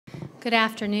Good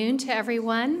afternoon to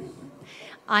everyone.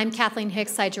 I'm Kathleen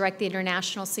Hicks. I direct the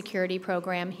International Security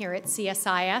Program here at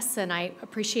CSIS, and I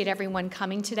appreciate everyone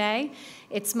coming today.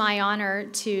 It's my honor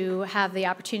to have the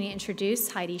opportunity to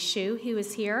introduce Heidi Shyu, who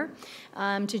is here,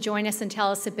 to join us and tell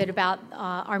us a bit about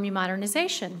Army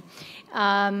modernization.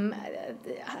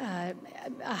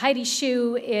 Heidi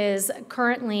Shyu is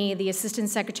currently the Assistant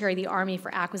Secretary of the Army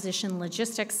for Acquisition,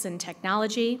 Logistics, and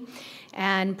Technology.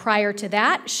 And prior to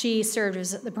that, she served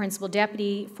as the principal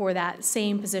deputy for that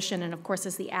same position, and of course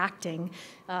as the acting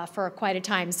for quite a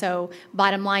time. So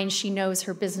bottom line, she knows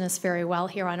her business very well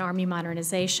here on Army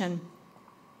modernization.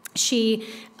 She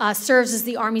serves as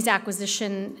the Army's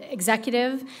acquisition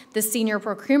executive, the senior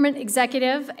procurement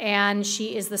executive, and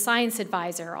she is the science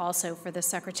advisor also for the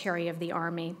Secretary of the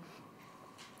Army.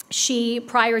 She,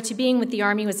 prior to being with the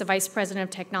Army, was the vice president of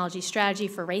technology strategy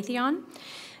for Raytheon,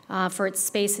 for its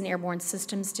Space and Airborne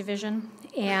Systems Division,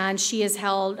 and she has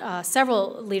held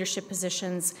several leadership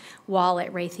positions while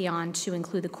at Raytheon, to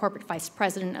include the Corporate Vice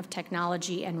President of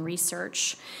Technology and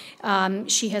Research.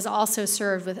 She has also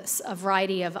served with a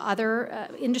variety of other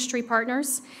industry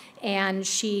partners, and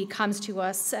she comes to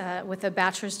us with a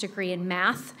bachelor's degree in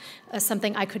math,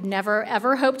 something I could never,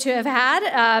 ever hope to have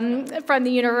had, from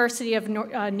the University of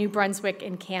New Brunswick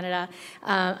in Canada,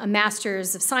 a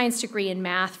master's of science degree in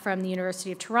math from the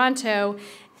University of Toronto,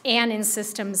 and in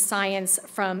systems science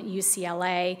from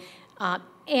UCLA,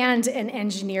 and an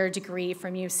engineer degree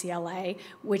from UCLA,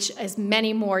 which is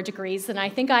many more degrees than I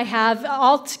think I have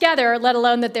altogether, let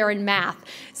alone that they're in math.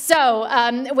 So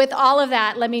with all of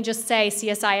that, let me just say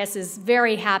CSIS is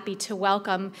very happy to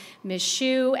welcome Ms.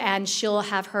 Shyu, and she'll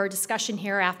have her discussion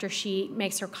here after she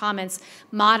makes her comments,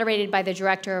 moderated by the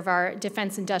director of our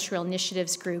Defense Industrial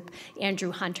Initiatives Group,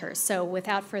 Andrew Hunter. So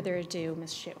without further ado,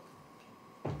 Ms. Shyu.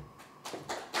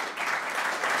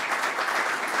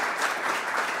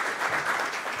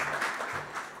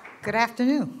 Good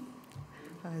afternoon.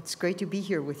 It's great to be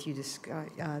here with you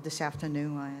this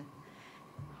afternoon.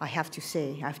 I have to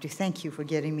say, I have to thank you for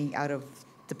getting me out of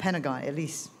the Pentagon, at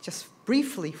least just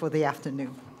briefly for the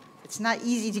afternoon. It's not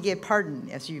easy to get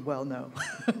pardoned, as you well know.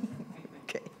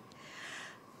 Okay.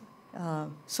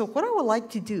 So what I would like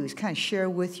to do is kind of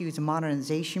share with you the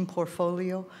modernization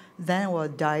portfolio. Then I will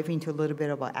dive into a little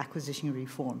bit about acquisition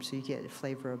reform, so you get a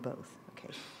flavor of both. Okay.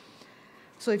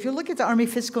 So if you look at the Army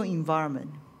fiscal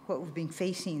environment, what we've been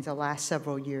facing in the last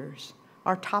several years,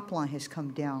 our top line has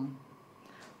come down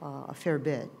a fair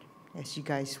bit, as you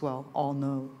guys well all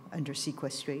know, under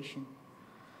sequestration.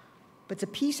 But the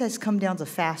piece that's come down the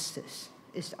fastest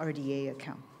is the RDA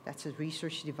account. That's a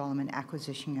research development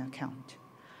acquisition account.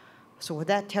 So what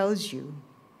that tells you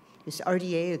is the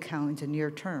RDA account in the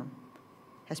near term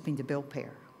has been the bill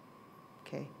payer.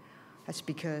 Okay, that's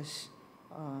because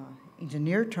in the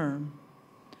near term,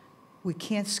 we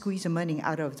can't squeeze the money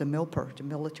out of the MILPER, the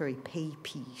military pay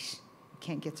piece. We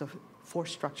can't get the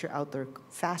force structure out there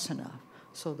fast enough.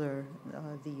 So the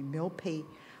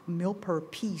MILPER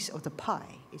piece of the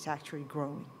pie is actually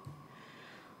growing.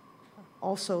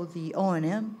 Also, the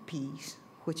O&M piece,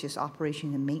 which is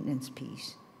operation and maintenance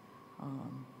piece,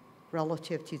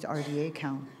 relative to the RDA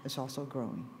account, is also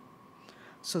growing.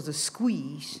 So the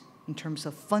squeeze in terms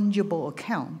of fungible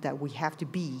account that we have to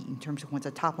be in terms of when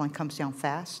the top line comes down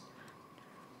fast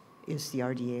is the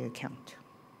RDA account.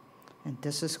 And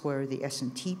this is where the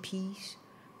S&T piece,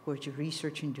 where the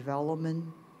research and development,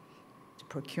 the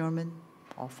procurement,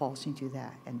 all falls into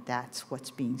that. And that's what's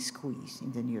being squeezed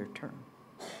in the near term.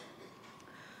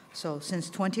 So since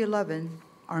 2011,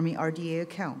 Army RDA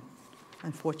account,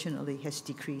 unfortunately, has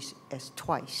decreased as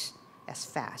twice as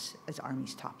fast as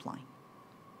Army's top line.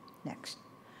 Next.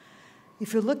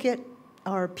 If you look at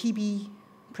our PB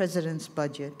President's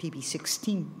budget,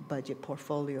 PB16 budget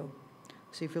portfolio.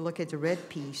 So if you look at the red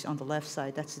piece on the left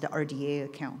side, that's the RDA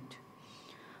account.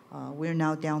 We're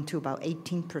now down to about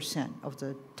 18% of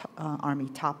the Army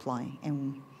top line.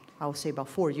 And I would say about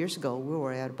 4 years ago, we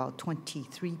were at about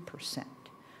 23%.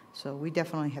 So we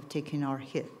definitely have taken our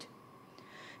hit.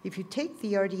 If you take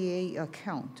the RDA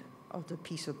account of the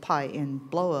piece of pie and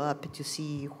blow it up to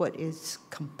see what it's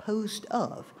composed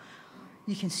of,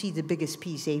 you can see the biggest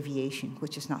piece, aviation,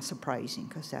 which is not surprising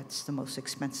because that's the most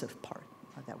expensive part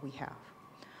that we have.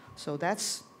 So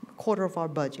that's a quarter of our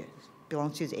budget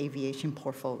belongs to the aviation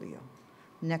portfolio.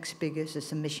 Next biggest is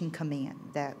the mission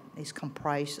command. That is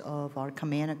comprised of our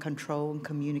command and control and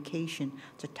communication,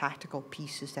 the tactical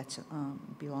pieces that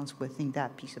belongs within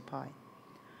that piece of pie.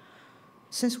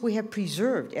 Since we have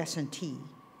preserved S&T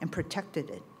and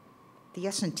protected it, the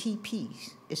S&T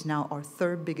piece is now our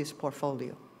third biggest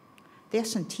portfolio. The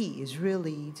S&T is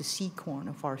really the seed corn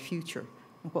of our future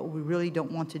What we really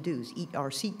don't want to do is eat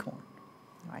our seed corn,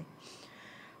 right?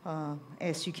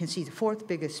 As you can see, the fourth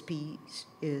biggest piece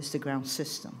is the ground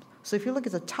system. So if you look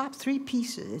at the top 3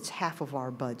 pieces, it's half of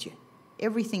our budget.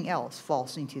 Everything else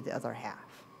falls into the other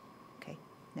half. Okay,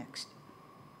 next.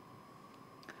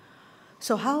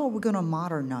 So how are we going to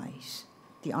modernize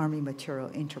the Army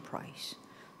material enterprise?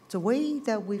 The way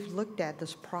that we've looked at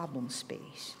this problem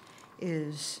space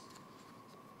is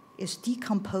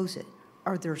decompose it.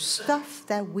 Are there stuff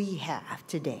that we have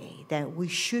today that we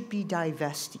should be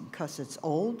divesting because it's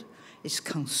old, it's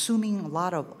consuming a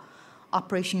lot of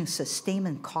operation and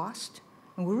sustainment cost,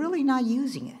 and we're really not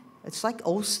using it? It's like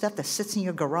old stuff that sits in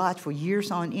your garage for years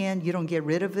on end. You don't get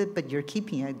rid of it, but you're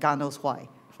keeping it, God knows why.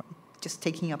 Just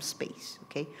taking up space,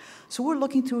 okay? So we're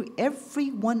looking through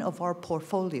every one of our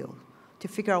portfolio to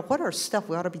figure out what are stuff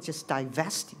we ought to be just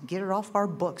divesting, get it off our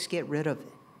books, get rid of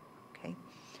it, okay?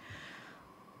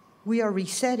 We are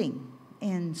resetting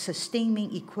and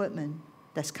sustaining equipment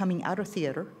that's coming out of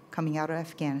theater, coming out of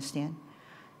Afghanistan,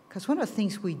 because one of the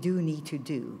things we do need to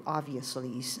do,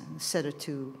 obviously, is set it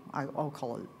to, I'll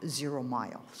call it 0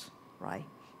 miles, right?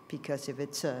 Because if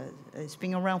it's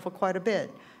been around for quite a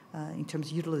bit, in terms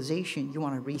of utilization, you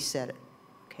want to reset it,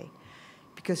 okay?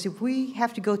 Because if we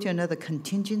have to go to another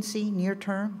contingency near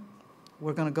term,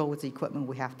 we're going to go with the equipment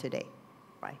we have today,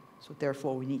 right? So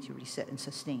therefore, we need to reset and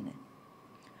sustain it.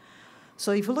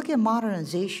 So if you look at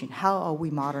modernization, how are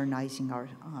we modernizing our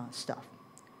stuff?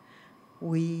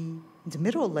 The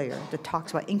middle layer that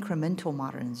talks about incremental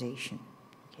modernization,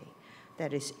 okay?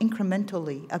 That is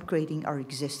incrementally upgrading our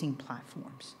existing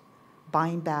platforms,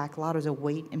 buying back a lot of the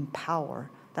weight and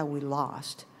power that we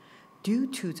lost due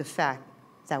to the fact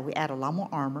that we add a lot more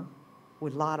armor,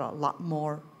 with a lot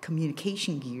more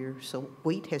communication gear, so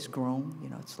weight has grown. You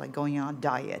know, it's like going on a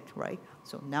diet, right?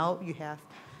 So now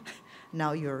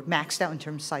now you're maxed out in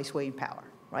terms of size, weight, and power,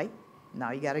 right?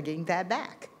 Now you got to gain that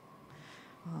back.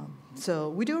 So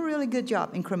we do a really good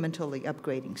job incrementally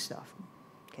upgrading stuff,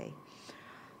 okay?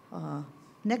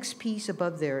 Next piece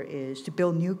above there is to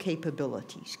build new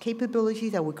capabilities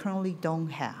that we currently don't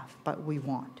have, but we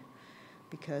want,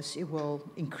 because it will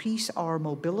increase our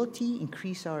mobility,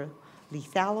 increase our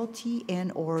lethality,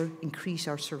 and or increase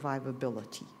our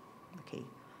survivability, okay?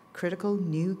 Critical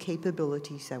new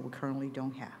capabilities that we currently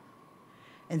don't have.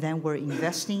 And then we're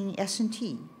investing in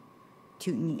S&T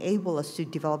to enable us to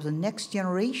develop the next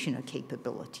generation of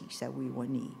capabilities that we will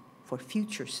need for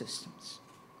future systems.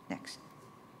 Next.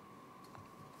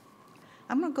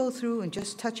 I'm going to go through and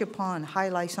just touch upon,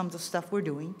 highlight some of the stuff we're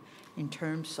doing in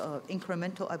terms of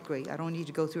incremental upgrade. I don't need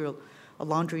to go through a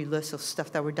laundry list of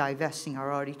stuff that we're divesting. I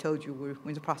already told you we're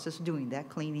in the process of doing that,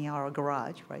 cleaning our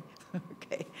garage, right?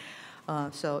 Okay.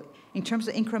 So in terms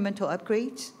of incremental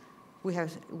upgrades, we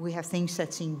have things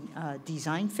that's in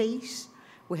design phase.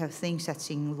 We have things that's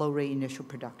in low-rate initial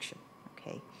production,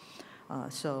 okay?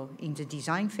 So in the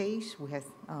design phase, we have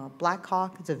Black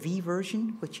Hawk, the V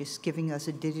version, which is giving us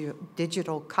a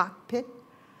digital cockpit.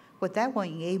 What that will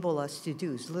enable us to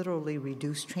do is literally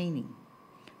reduce training,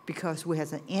 because we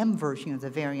have an M version of the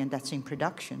variant that's in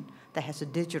production that has a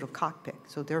digital cockpit.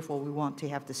 So therefore, we want to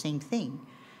have the same thing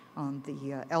on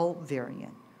the L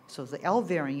variant. So the L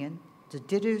variant, the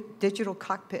digital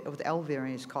cockpit of the L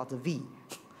variant is called the V,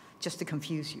 just to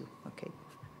confuse you, okay?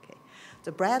 Okay.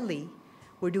 The Bradley,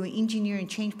 we're doing engineering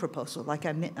change proposal. Like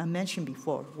I mentioned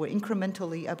before, we're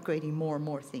incrementally upgrading more and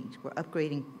more things. We're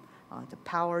upgrading the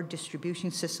power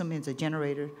distribution system and the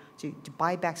generator to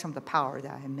buy back some of the power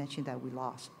that I had mentioned that we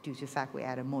lost due to the fact we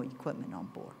added more equipment on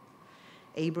board.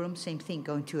 Abrams, same thing,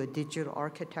 going to a digital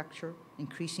architecture,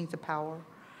 increasing the power.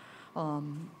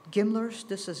 Gimlers,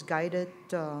 this is guided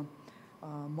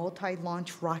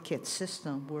multi-launch rocket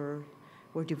system.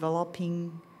 We're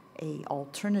developing an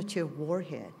alternative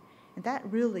warhead. And that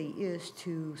really is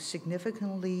to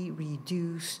significantly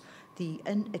reduce the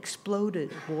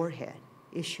unexploded warhead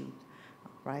issue,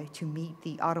 right, to meet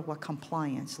the Ottawa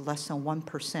compliance, less than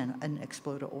 1%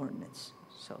 unexploded ordnance.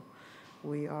 So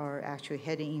we are actually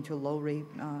heading into low-rate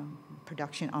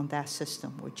production on that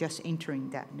system. We're just entering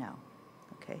that now,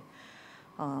 okay?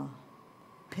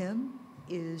 PIM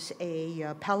is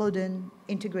a Paladin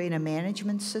integrated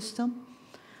management system.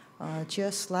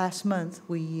 Just last month,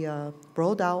 we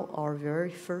rolled out our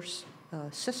very first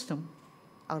system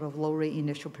out of low-rate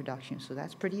initial production. So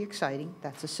that's pretty exciting.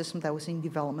 That's a system that was in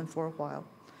development for a while.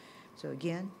 So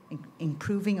again,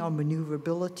 improving our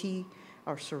maneuverability,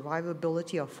 our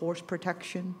survivability, our force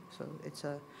protection.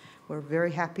 So we're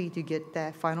very happy to get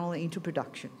that finally into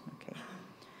production. Okay.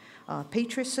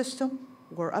 Patriot system,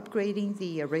 we're upgrading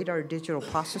the radar digital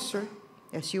processor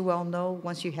As you well know,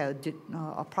 once you have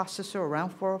a processor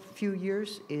around for a few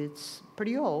years, it's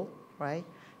pretty old, right?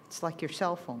 It's like your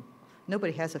cell phone.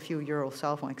 Nobody has a few-year-old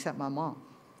cell phone except my mom,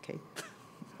 okay?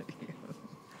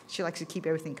 She likes to keep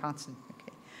everything constant.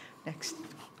 Okay, next.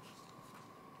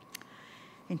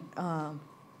 And,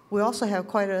 we also have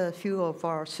quite a few of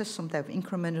our systems that have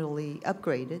incrementally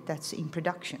upgraded that's in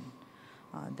production.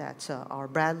 That's our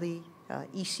Bradley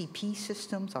ECP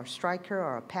systems, our Stryker,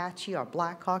 our Apache, our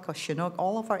Blackhawk, our Chinook.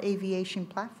 All of our aviation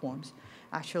platforms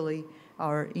actually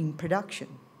are in production.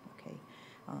 Okay,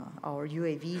 our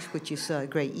UAVs, which is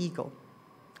Gray Eagle.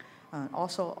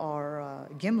 Also our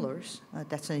Gimlers,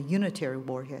 that's a unitary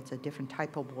warhead. It's a different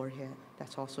type of warhead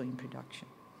that's also in production.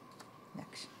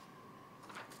 Next.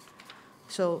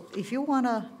 So if you want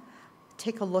to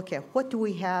take a look at what do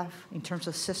we have in terms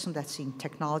of system that's in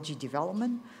technology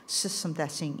development, system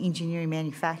that's in engineering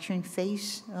manufacturing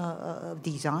phase of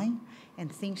design, and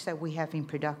things that we have in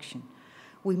production.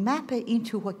 We map it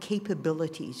into what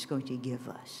capability it's going to give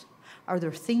us. Are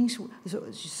there things,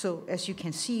 so as you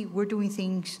can see, we're doing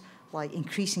things like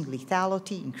increasing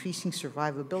lethality, increasing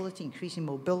survivability, increasing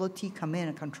mobility, command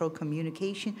and control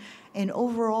communication, and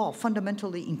overall,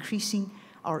 fundamentally increasing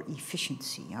our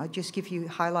efficiency. I'll just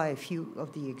highlight a few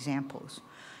of the examples.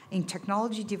 In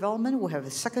technology development, we have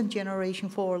a second generation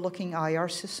forward-looking IR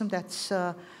system that's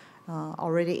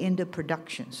already into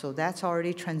production. So that's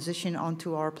already transitioned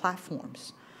onto our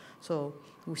platforms. So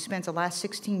we spent the last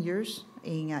 16 years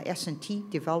in S&T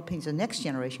developing the next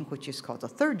generation, which is called the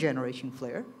third generation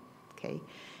flare. Okay,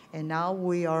 and now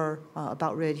we are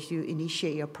about ready to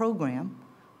initiate a program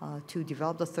to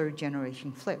develop the third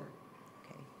generation flare.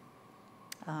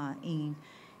 In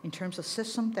terms of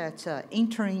system that's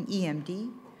entering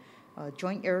EMD,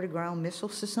 Joint Air-to-Ground Missile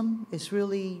System is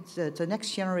really the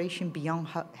next generation beyond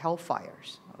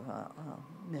Hellfire's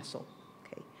missile.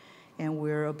 Okay, and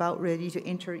we're about ready to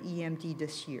enter EMD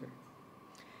this year.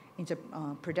 In the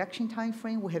production time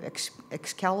frame, we have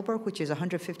Excalibur, which is a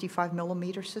 155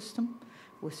 millimeter system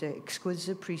with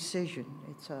exquisite precision.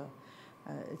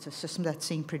 It's a system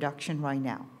that's in production right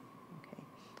now.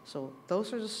 So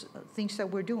those are the things that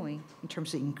we're doing in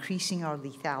terms of increasing our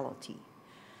lethality,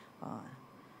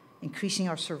 increasing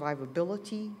our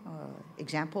survivability.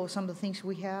 Example of some of the things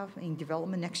we have in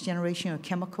development, next generation of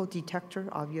chemical detector.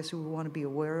 Obviously, we want to be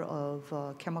aware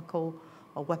of chemical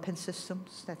weapon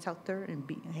systems that's out there and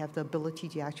have the ability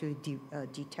to actually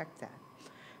detect that.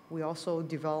 We also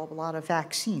develop a lot of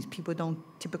vaccines. People don't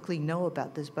typically know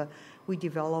about this, but we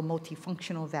develop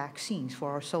multifunctional vaccines for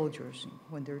our soldiers.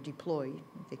 When they're deployed,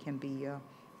 they can be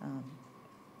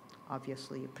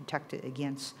obviously protected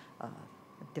against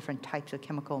different types of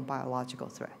chemical and biological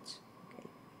threats. Okay.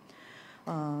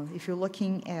 If you're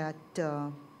looking at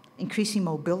increasing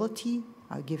mobility,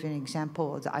 I'll give you an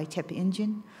example of the ITEP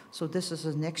engine. So this is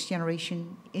a next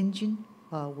generation engine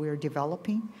we're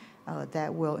developing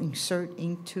that will insert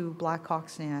into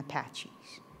Blackhawks and Apaches.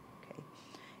 Okay.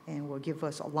 And will give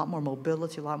us a lot more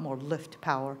mobility, a lot more lift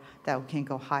power that can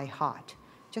go high-hot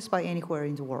just by anywhere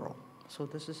in the world. So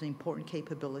this is an important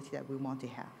capability that we want to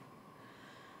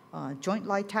have. Joint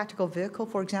Light Tactical Vehicle,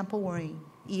 for example, we're in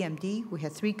EMD. We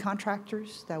had 3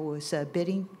 contractors that was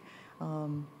bidding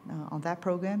on that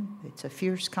program. It's a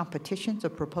fierce competition. The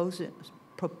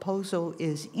proposal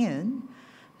is in.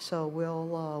 So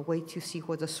we'll wait to see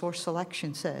what the source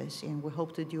selection says, and we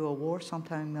hope to do a award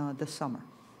sometime this summer.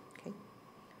 Okay.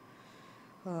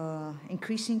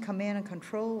 Increasing command and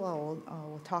control,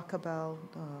 we'll talk about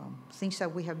things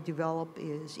that we have developed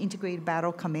is integrated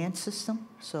battle command system.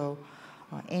 So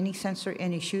any sensor,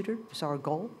 any shooter is our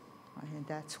goal, and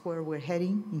that's where we're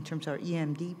heading in terms of our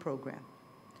EMD program.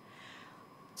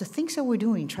 The things that we're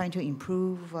doing, trying to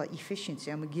improve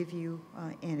efficiency, I'm going to give you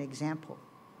an example.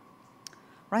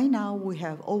 Right now, we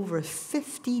have over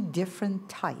 50 different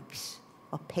types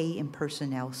of pay and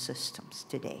personnel systems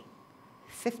today,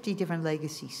 50 different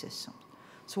legacy systems.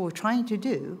 So what we're trying to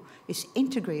do is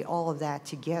integrate all of that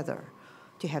together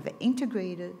to have an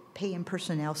integrated pay and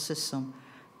personnel system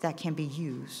that can be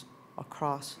used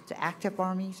across the active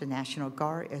armies, the National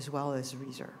Guard, as well as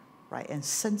reserve, right? And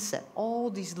sunset all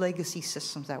these legacy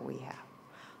systems that we have.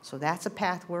 So that's a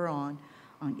path we're on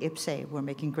IPSA. We're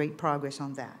making great progress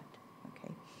on that.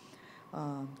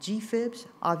 GFIBs,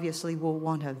 obviously we'll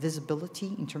want to have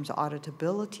visibility in terms of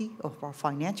auditability of our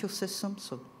financial system,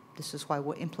 so this is why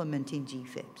we're implementing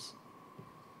GFIBs.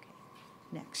 Okay.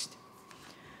 Next.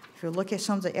 If you look at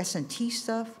some of the S&T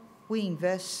stuff, we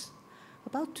invest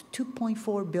about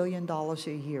 $2.4 billion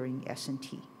a year in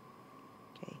S&T.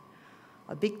 Okay.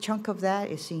 A big chunk of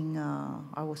that is in,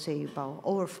 I would say about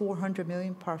over $400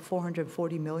 million, probably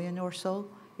 $440 million or so,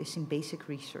 is in basic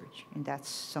research, and that's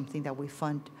something that we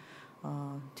fund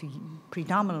to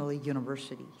predominantly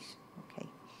universities. Okay.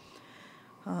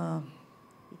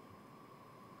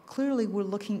 Clearly, we're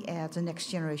looking at the next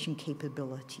generation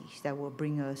capabilities that will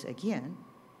bring us, again,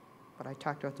 what I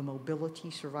talked about, the mobility,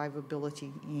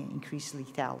 survivability, and increased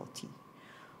lethality.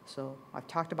 So I've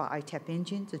talked about ITEP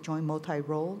engines. The joint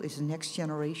multi-role is the next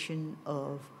generation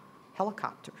of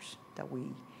helicopters that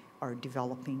we are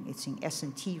developing. It's in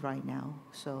S&T right now,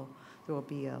 so there will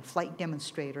be a flight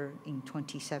demonstrator in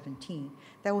 2017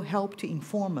 that will help to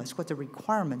inform us what the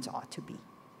requirements ought to be.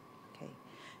 Okay.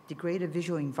 Degraded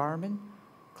visual environment.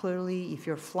 Clearly, if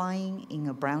you're flying in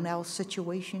a brownout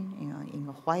situation, in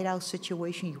a whiteout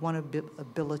situation, you want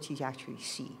ability to actually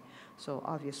see. So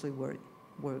obviously,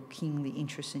 we're keenly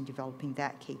interested in developing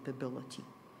that capability.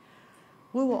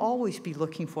 We will always be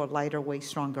looking for lighter weight,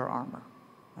 stronger armor.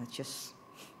 That's just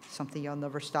something you'll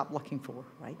never stop looking for,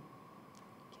 right?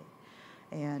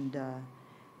 Okay. And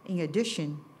in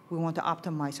addition, we want to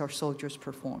optimize our soldiers'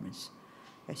 performance.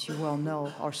 As you well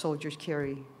know, our soldiers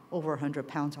carry over 100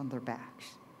 pounds on their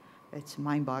backs. It's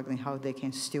mind-boggling how they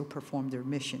can still perform their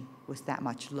mission with that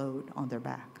much load on their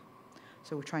back.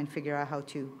 So we're trying to figure out how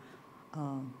to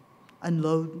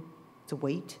unload the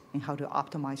weight and how to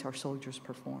optimize our soldiers'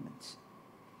 performance.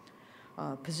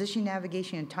 Position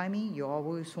navigation and timing, you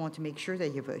always want to make sure that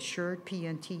you have assured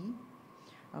PNT.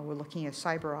 We're looking at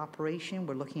cyber operation,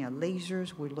 we're looking at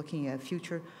lasers, we're looking at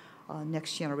future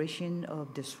next generation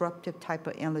of disruptive type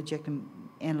of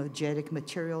energetic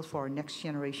materials for our next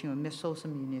generation of missiles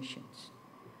and munitions.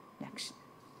 Next.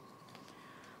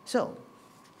 So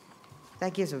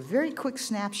that gives a very quick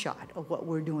snapshot of what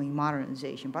we're doing in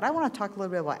modernization. But I want to talk a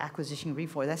little bit about acquisition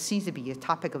reform. That seems to be a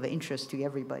topic of interest to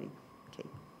everybody. Okay.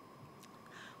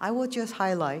 I will just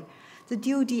highlight the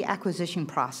DoD acquisition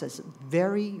process,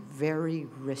 very, very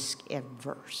risk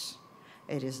adverse.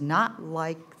 It is not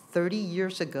like 30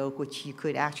 years ago, which you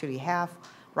could actually have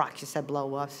rockets that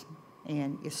blow up,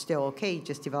 and it's still okay,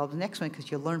 just develop the next one because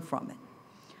you learn from it.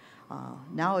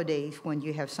 Nowadays, when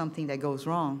you have something that goes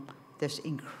wrong, there's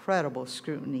incredible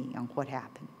scrutiny on what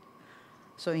happened.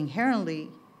 So inherently,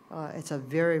 it's a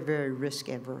very, very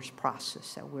risk-averse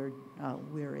process that we're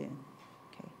in.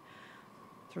 Okay.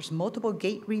 There's multiple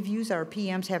gate reviews that our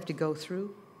PMs have to go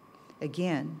through.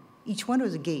 Again, each one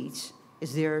of the gates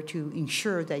is there to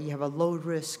ensure that you have a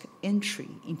low-risk entry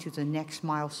into the next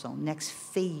milestone, next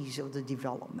phase of the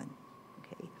development,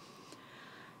 okay?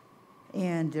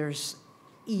 And there's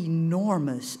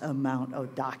enormous amount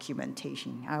of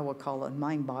documentation. I will call it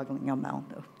mind-boggling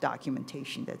amount of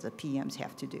documentation that the PMs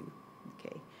have to do,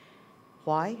 okay?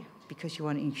 Why? Because you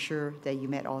want to ensure that you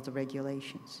met all the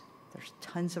regulations. There's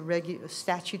tons of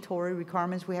statutory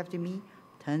requirements we have to meet,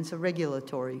 tons of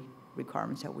regulatory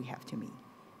requirements that we have to meet.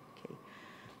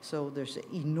 So there's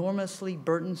enormously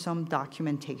burdensome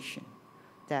documentation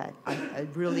that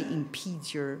really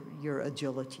impedes your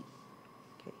agility.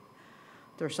 Okay.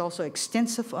 There's also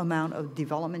extensive amount of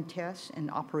development tests and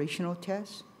operational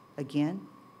tests. Again,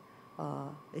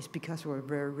 it's because we're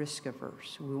very risk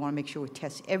averse. We want to make sure we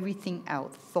test everything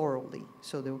out thoroughly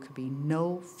so there could be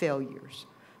no failures.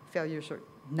 Failures are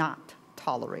not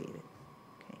tolerated.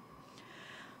 Okay.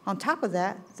 On top of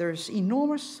that, there's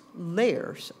enormous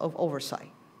layers of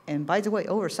oversight. And by the way,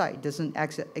 oversight doesn't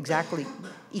exactly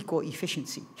equal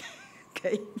efficiency,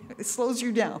 okay? It slows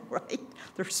you down, right?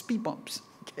 There's speed bumps,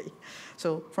 okay?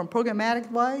 So from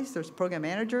programmatic-wise, there's a program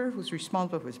manager who's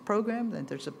responsible for his program, then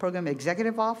there's a program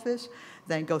executive office,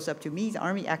 then it goes up to me, the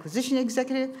Army Acquisition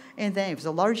Executive, and then if it's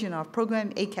a large enough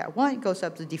program, ACAT-1, it goes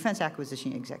up to Defense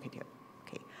Acquisition Executive,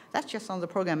 okay? That's just on the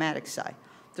programmatic side.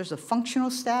 There's a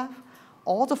functional staff,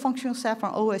 all the functional staff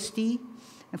from OSD,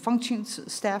 and functional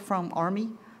staff from Army,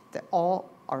 that all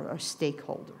are a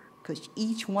stakeholder because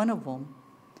each one of them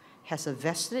has a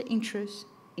vested interest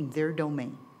in their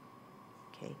domain,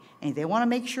 okay? And they want to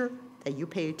make sure that you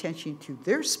pay attention to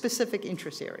their specific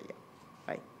interest area,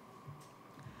 right?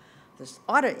 There's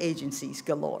audit agencies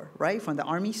galore, right? From the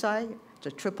Army side,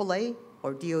 the AAA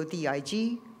or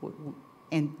DODIG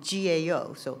and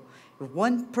GAO. So if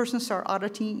one person starts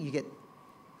auditing, you get,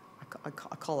 I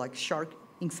call like shark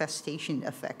infestation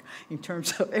effect in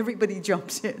terms of everybody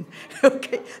jumps in,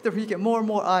 okay? Then we get more and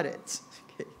more audits,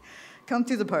 okay? Come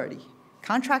to the party.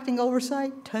 Contracting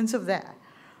oversight, tons of that.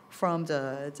 From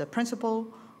the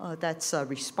principal that's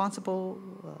responsible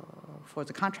for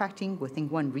the contracting within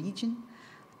one region,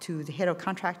 to the head of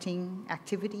contracting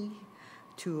activity,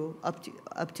 to up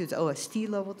to the OSD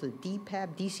level, the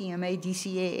DPAP, DCMA,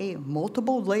 DCAA,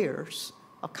 multiple layers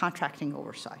of contracting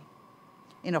oversight.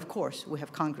 And of course, we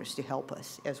have Congress to help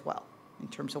us as well in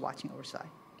terms of watching oversight.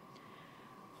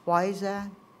 Why is that?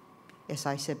 As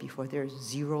I said before, there's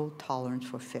zero tolerance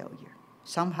for failure.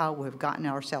 Somehow we've gotten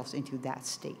ourselves into that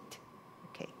state.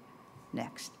 Okay,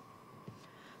 next.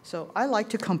 So I like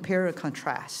to compare and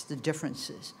contrast the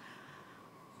differences.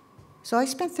 So I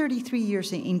spent 33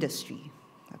 years in industry.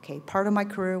 Okay, part of my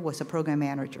career was a program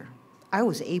manager. I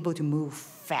was able to move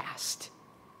fast.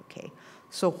 Okay,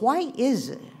 so why is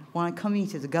it when I'm coming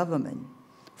to the government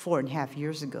 4.5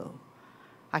 years ago,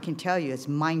 I can tell you it's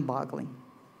mind-boggling.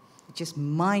 It's just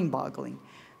mind-boggling.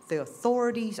 The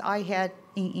authorities I had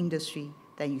in industry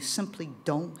that you simply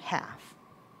don't have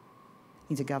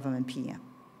in the government PM.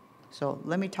 So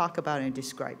let me talk about it and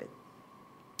describe it.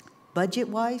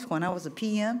 Budget-wise, when I was a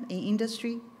PM in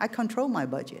industry, I controlled my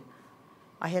budget.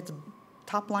 I had the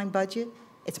top-line budget.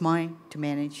 It's mine to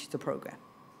manage the program.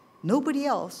 Nobody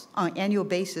else on an annual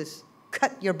basis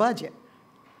cut your budget.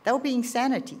 That would be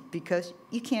insanity because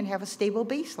you can't have a stable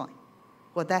baseline.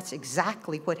 Well, that's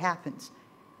exactly what happens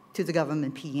to the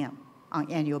government PM on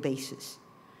an annual basis.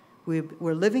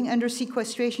 We're living under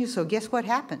sequestration, so guess what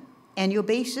happened? Annual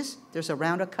basis, there's a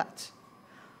round of cuts.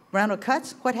 Round of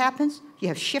cuts, what happens? You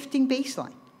have shifting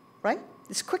baseline, right?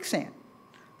 It's quicksand.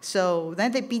 So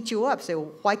then they beat you up, say,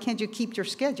 well, why can't you keep your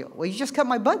schedule? Well, you just cut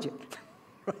my budget,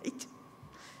 right?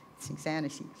 It's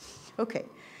insanity. Okay,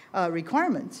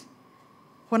 requirements.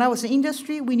 When I was in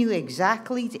industry, we knew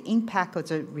exactly the impact of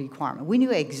the requirement. We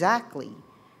knew exactly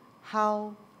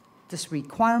how this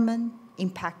requirement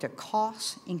impacted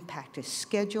costs, impacted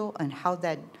schedule, and how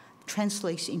that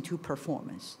translates into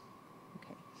performance.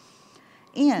 Okay.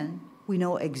 And we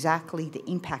know exactly the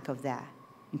impact of that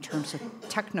in terms of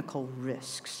technical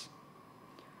risks.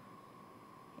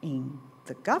 In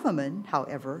the government,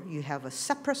 however, you have a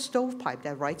separate stovepipe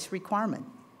that writes requirement,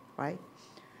 right?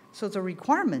 So the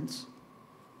requirements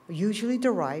are usually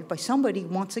derived by somebody who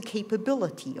wants a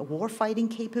capability, a warfighting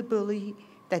capability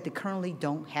that they currently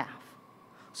don't have.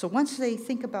 So once they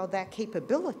think about that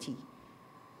capability,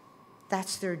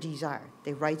 that's their desire.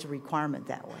 They write the requirement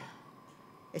that way.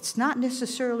 It's not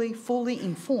necessarily fully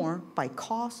informed by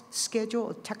cost, schedule,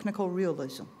 or technical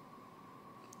realism.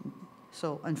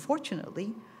 So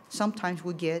unfortunately, sometimes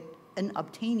we get an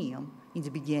obtainium in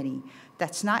the beginning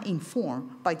that's not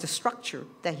informed by the structure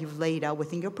that you've laid out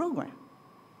within your program.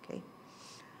 Okay?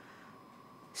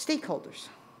 Stakeholders.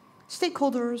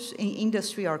 Stakeholders in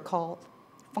industry are called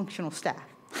functional staff.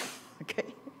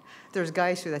 Okay? There's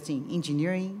guys that's in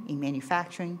engineering, in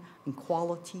manufacturing, in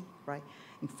quality, right?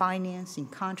 In finance, in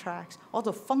contracts, all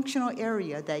the functional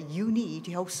area that you need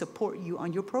to help support you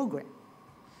on your program.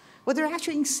 Well, they're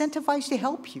actually incentivized to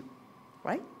help you,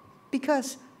 right?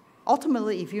 Because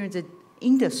ultimately, if you're in the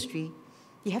industry,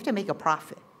 you have to make a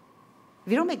profit.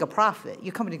 If you don't make a profit,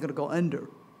 your company's going to go under.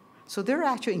 So they're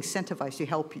actually incentivized to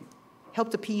help you,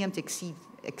 help the PM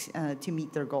to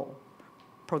meet their goal,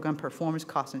 program performance,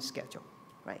 cost, and schedule,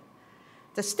 right?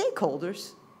 The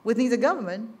stakeholders within the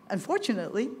government,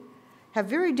 unfortunately, have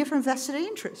very different vested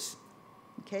interests,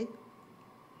 okay?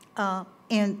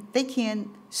 And they can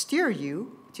steer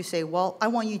you to say, well, I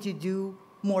want you to do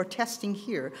more testing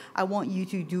here. I want you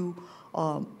to do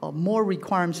more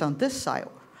requirements on this side.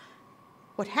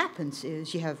 What happens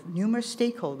is you have numerous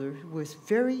stakeholders with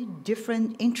very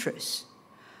different interests,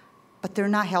 but they're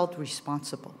not held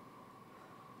responsible.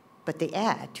 But they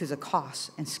add to the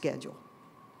cost and schedule,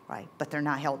 right? But they're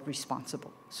not held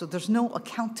responsible. So there's no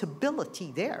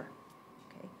accountability there.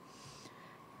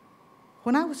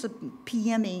 When I was a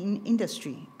PM in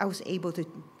industry, I was able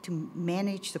to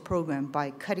manage the program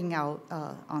by cutting out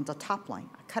on the top line.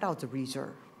 I cut out the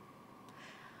reserve.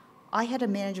 I had to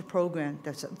manage a program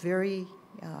that's very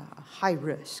high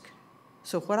risk.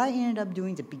 So what I ended up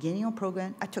doing at the beginning of the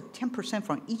program, I took 10%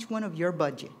 from each one of your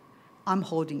budget. I'm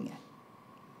holding it.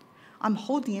 I'm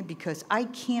holding it because I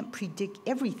can't predict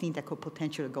everything that could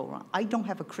potentially go wrong. I don't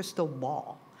have a crystal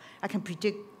ball. I can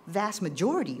predict vast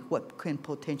majority what can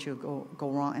potentially go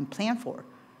wrong and plan for.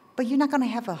 But you're not going to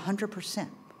have 100%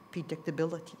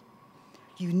 predictability.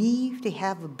 You need to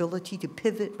have ability to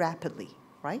pivot rapidly,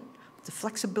 right? The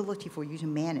flexibility for you to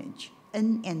manage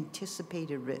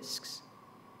unanticipated risks.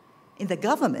 In the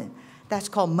government, that's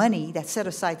called money that's set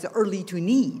aside the early to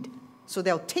need. So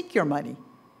they'll take your money,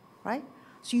 right?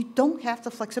 So you don't have the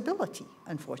flexibility,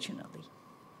 unfortunately.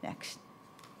 Next.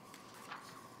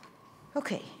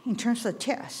 Okay, in terms of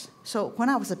tests, so when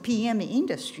I was a PM in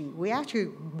industry, we actually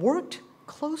worked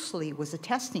closely with the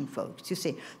testing folks to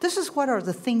say, this is what are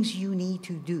the things you need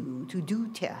to do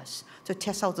tests, to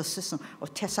test out the system or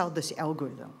test out this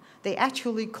algorithm. They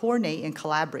actually coordinate and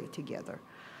collaborate together.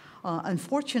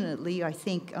 Unfortunately, I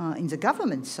think in the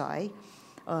government side,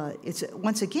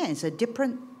 once again, it's a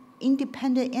different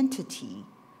independent entity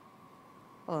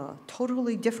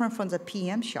totally different from the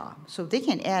PM shop. So they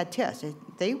can add tests.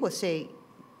 They will say,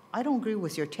 I don't agree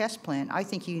with your test plan. I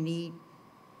think you need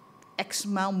X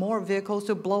amount more vehicles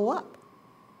to blow up.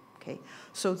 Okay,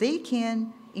 so they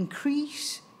can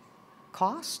increase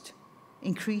cost,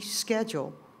 increase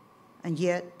schedule, and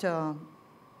yet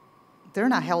they're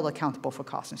not held accountable for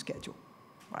cost and schedule,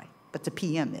 right? But the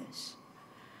PM is.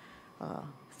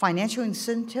 Financial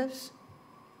incentives.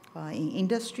 In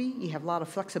industry, you have a lot of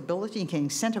flexibility. You can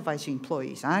incentivize your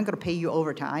employees. I'm going to pay you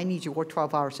overtime. I need you to work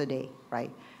 12 hours a day, right?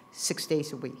 6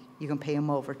 days a week. You can pay them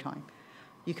overtime.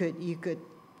 You could,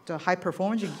 the high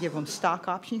performers, you can give them stock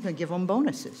options. You can give them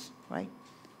bonuses, right?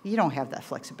 You don't have that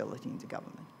flexibility in the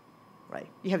government, right?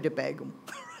 You have to beg them,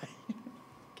 right?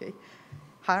 Okay.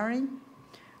 Hiring.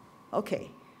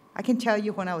 Okay. I can tell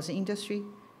you when I was in industry,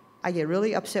 I get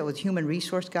really upset with human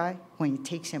resource guy when it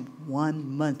takes him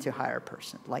 1 month to hire a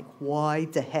person. Like, why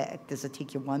the heck does it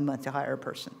take you 1 month to hire a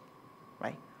person,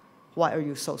 right? Why are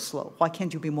you so slow? Why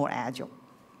can't you be more agile?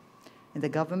 In the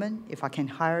government, if I can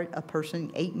hire a person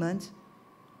in 8 months,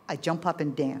 I jump up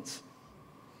and dance.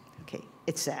 Okay,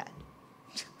 it's sad.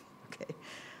 Okay.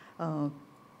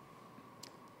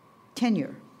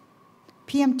 Tenure.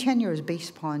 PM tenure is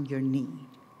based upon your need.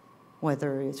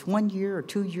 Whether it's 1 year or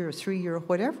 2 years, 3 years,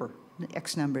 whatever,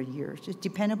 X number of years, it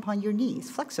depends upon your needs.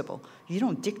 Flexible. You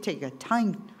don't dictate a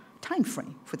time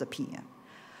frame for the PM.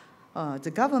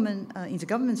 The government, in the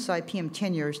government side, PM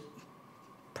tenure is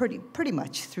pretty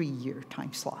much 3-year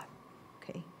time slot.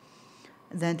 Okay,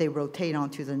 and then they rotate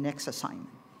on to the next assignment.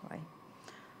 Right.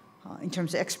 In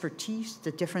terms of expertise,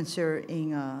 the difference there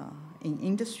in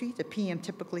industry, the PM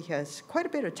typically has quite a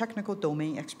bit of technical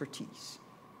domain expertise.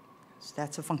 So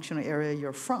that's a functional area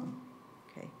you're from,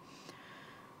 okay?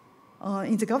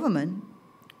 In the government,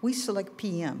 we select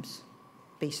PMs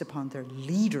based upon their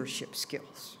leadership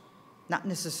skills, not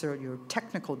necessarily your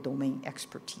technical domain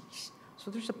expertise. So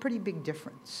there's a pretty big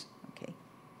difference, okay?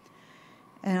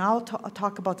 And I'll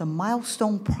talk about the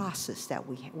milestone process that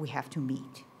we have to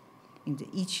meet.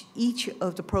 Each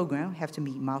of the program have to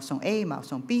meet milestone A,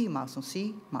 milestone B, milestone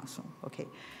C, milestone, okay,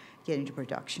 get into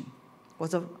production.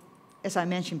 As I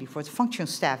mentioned before, the functional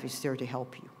staff is there to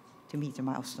help you to meet the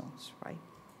milestones, right?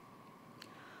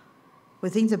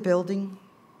 Within the building,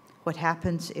 what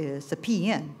happens is the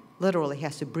PM literally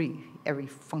has to brief every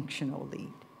functional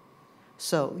lead.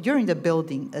 So you're in the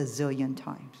building a zillion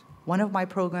times. One of my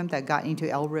programs that got into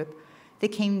LRIP, they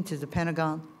came to the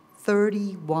Pentagon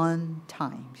 31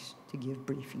 times to give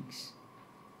briefings.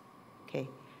 Okay,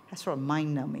 that's sort of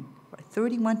mind-numbing. Right?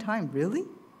 31 times, really?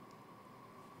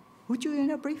 Who'd you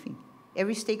end up briefing?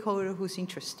 Every stakeholder who's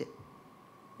interested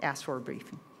asks for a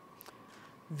briefing.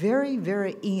 Very,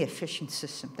 very inefficient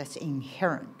system that's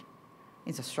inherent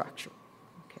in the structure.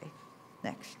 Okay,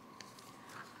 next.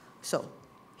 So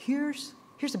here's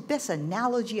the best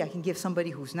analogy I can give somebody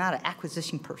who's not an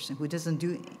acquisition person, who doesn't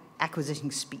do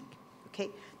acquisition speak. Okay,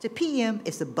 the PM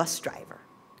is the bus driver.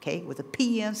 Okay, with a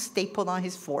PM stapled on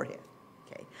his forehead.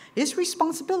 Okay, his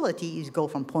responsibility is to go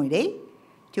from point A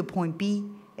to point B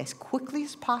as quickly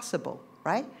as possible,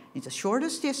 right? In the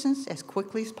shortest distance as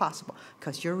quickly as possible,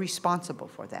 because you're responsible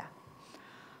for that.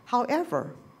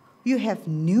 However, you have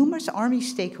numerous Army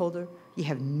stakeholders, you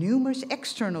have numerous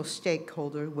external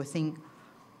stakeholders within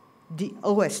the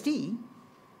OSD,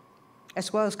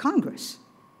 as well as Congress.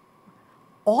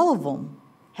 All of them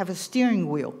have a steering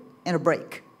wheel and a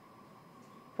brake,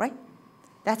 right?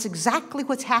 That's exactly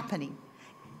what's happening.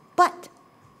 But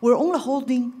we're only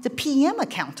holding the PM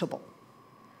accountable.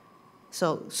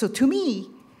 So to me,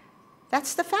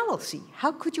 that's the fallacy.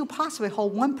 How could you possibly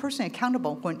hold one person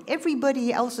accountable when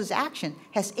everybody else's action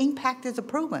has impacted the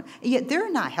program, and yet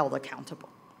they're not held accountable?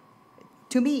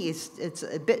 To me, it's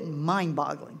a bit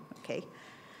mind-boggling, okay?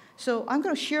 So I'm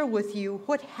going to share with you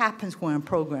what happens when a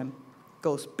program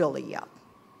goes belly up,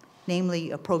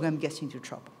 namely a program gets into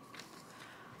trouble.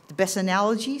 The best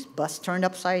analogy is bus turned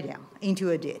upside down into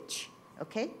a ditch,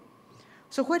 okay?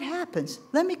 So what happens?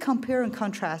 Let me compare and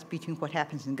contrast between what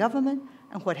happens in government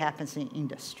and what happens in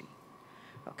industry.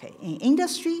 Okay, in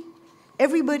industry,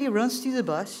 everybody runs to the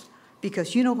bus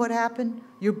because you know what happened?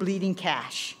 You're bleeding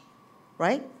cash,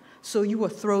 right? So you will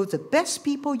throw the best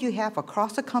people you have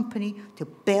across the company to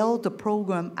bail the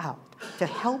program out, to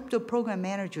help the program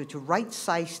manager to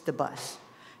right-size the bus,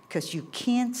 because you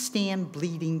can't stand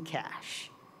bleeding cash,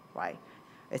 right?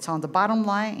 It's on the bottom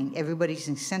line, and everybody's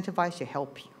incentivized to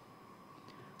help you.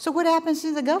 So what happens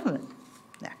in the government?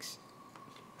 Next.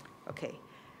 Okay.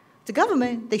 The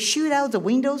government, they shoot out the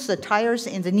windows, the tires,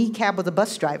 and the kneecap of the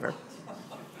bus driver.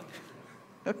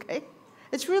 Okay?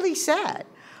 It's really sad.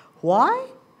 Why?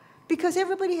 Because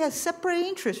everybody has separate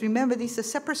interests. Remember, these are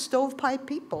separate stovepipe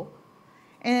people.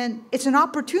 And it's an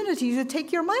opportunity to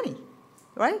take your money,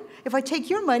 right? If I take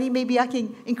your money, maybe I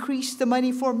can increase the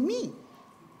money for me.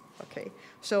 Okay,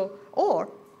 so, or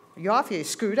you obviously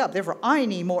screwed up. Therefore, I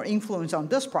need more influence on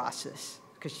this process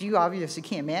because you obviously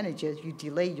can't manage it. You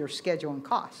delay your schedule and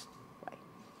cost, right?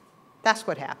 That's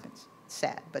what happens.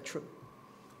 Sad, but true.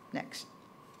 Next.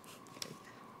 Okay.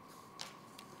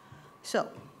 So,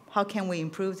 how can we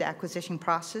improve the acquisition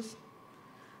process?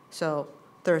 So,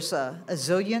 there's a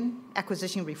zillion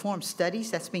acquisition reform studies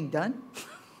that's being done,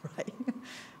 right?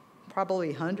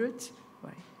 Probably hundreds,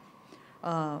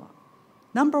 right?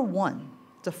 Number one,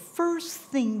 the first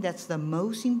thing that's the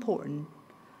most important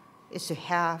is to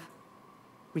have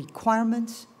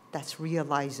requirements that's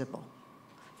realizable.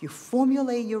 You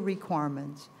formulate your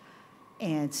requirements,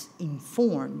 and it's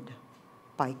informed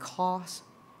by cost,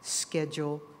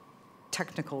 schedule,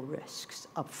 technical risks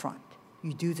up front.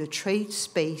 You do the trade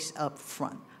space up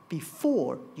front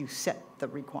before you set the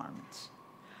requirements.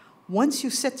 Once you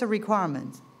set the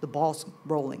requirements, the ball's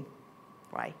rolling,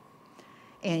 right?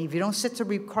 And if you don't set the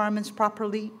requirements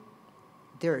properly,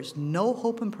 there is no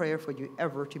hope and prayer for you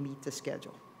ever to meet the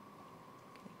schedule.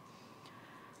 Okay.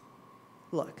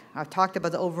 Look, I've talked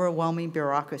about the overwhelming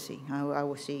bureaucracy. I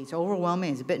will say it's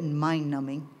overwhelming. It's a bit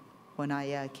mind-numbing when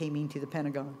I came into the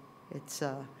Pentagon.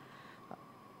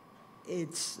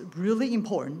 It's really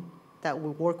important that we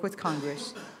work with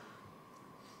Congress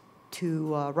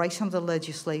to write some of the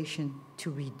legislation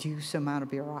to reduce the amount of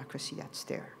bureaucracy that's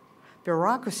there.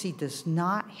 Bureaucracy does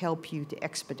not help you to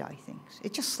expedite things.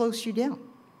 It just slows you down,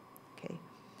 okay?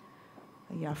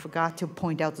 I forgot to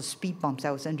point out the speed bumps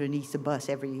that was underneath the bus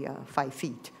every 5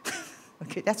 feet.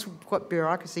 Okay, that's what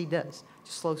bureaucracy does,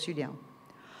 just slows you down.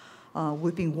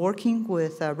 We've been working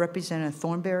with Representative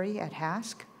Thornberry at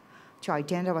HASC to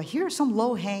identify, here's some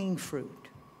low-hanging fruit,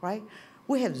 right?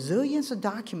 We have zillions of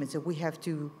documents that we have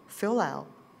to fill out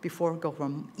before we go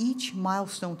from each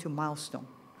milestone to milestone.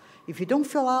 If you don't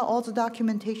fill out all the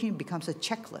documentation, it becomes a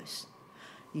checklist.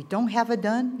 You don't have it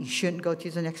done, you shouldn't go to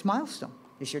the next milestone.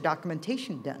 Is your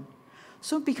documentation done?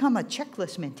 So it becomes a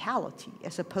checklist mentality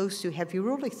as opposed to have you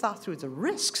really thought through the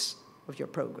risks of your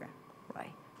program,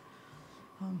 right?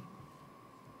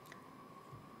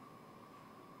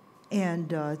 And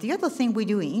the other thing we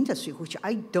do in industry, which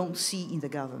I don't see in the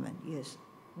government, is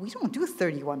we don't do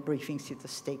 31 briefings to the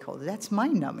stakeholders. That's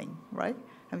mind-numbing, right?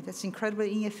 I mean, that's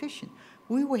incredibly inefficient.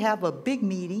 We will have a big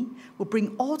meeting. We'll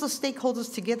bring all the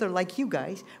stakeholders together like you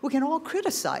guys. We can all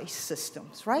criticize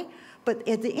systems, right? But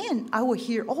at the end, I will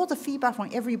hear all the feedback from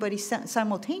everybody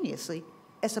simultaneously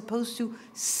as opposed to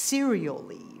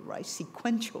serially, right,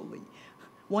 sequentially,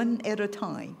 one at a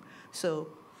time. So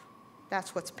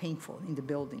that's what's painful in the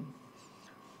building.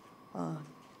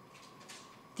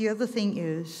 The other thing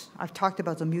is, I've talked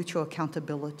about the mutual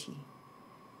accountability.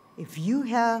 If you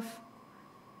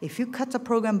cut the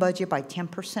program budget by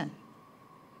 10%,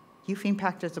 you've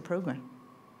impacted the program.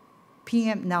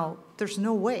 PM, now, there's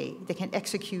no way they can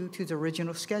execute to the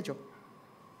original schedule,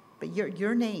 but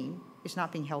your name is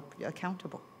not being held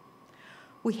accountable.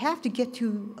 We have to get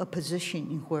to a position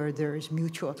in where there is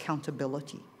mutual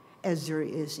accountability, as there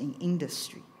is in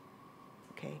industry,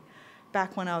 okay?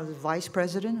 Back when I was vice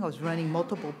president, I was running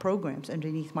multiple programs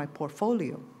underneath my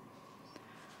portfolio.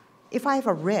 If I have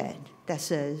a red that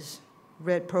says,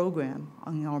 red program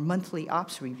on our monthly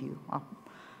ops review,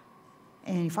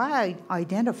 and if I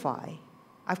identify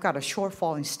I've got a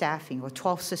shortfall in staffing or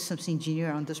 12 systems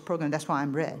engineer on this program, that's why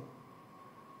I'm red.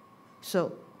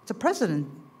 So the president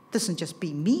doesn't just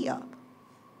beat me up.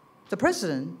 The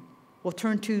president will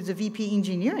turn to the VP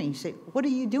engineering and say, what are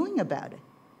you doing about it,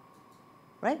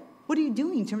 right? What are you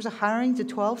doing in terms of hiring the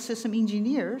 12 system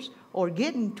engineers or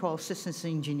getting 12 systems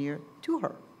engineers to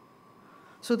her?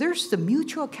 So there's the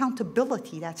mutual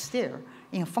accountability that's there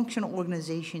in a functional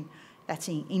organization that's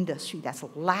in industry that's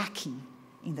lacking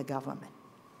in the government.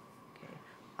 Okay.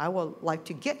 I would like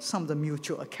to get some of the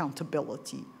mutual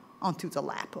accountability onto the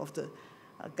lap of the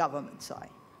government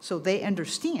side so they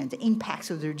understand the impacts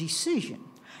of their decision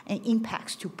and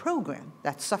impacts to program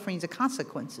that's suffering the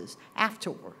consequences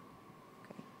afterward.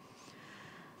 Okay.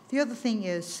 The other thing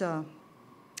is, so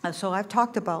I've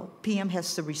talked about PM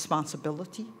has the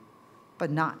responsibility,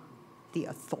 but not the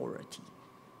authority,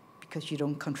 because you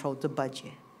don't control the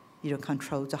budget, you don't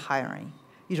control the hiring,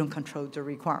 you don't control the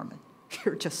requirement.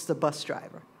 You're just the bus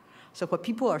driver. So what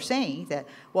people are saying that,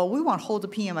 well, we want to hold the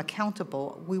PM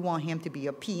accountable, we want him to be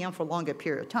a PM for a longer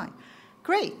period of time.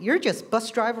 Great, you're just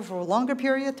bus driver for a longer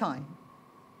period of time.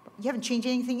 You haven't changed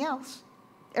anything else.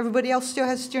 Everybody else still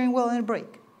has a steering wheel and a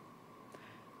brake.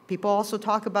 People also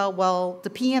talk about, well, the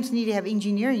PMs need to have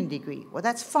engineering degree. Well,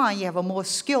 that's fine. You have a more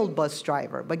skilled bus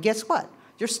driver. But guess what?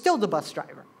 You're still the bus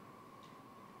driver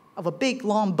of a big,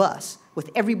 long bus with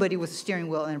everybody with a steering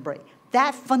wheel and a brake.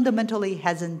 That fundamentally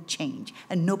hasn't changed,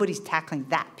 and nobody's tackling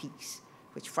that piece,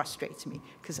 which frustrates me,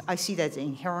 because I see that as an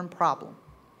inherent problem,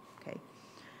 okay?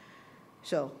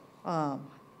 So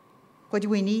what do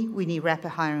we need? We need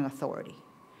rapid hiring authority.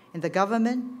 In the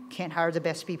government, can't hire the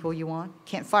best people you want,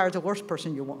 can't fire the worst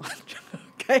person you want,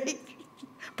 okay?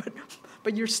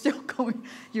 But you're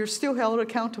still held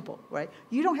accountable, right?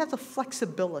 You don't have the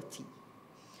flexibility.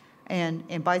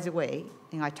 And by the way,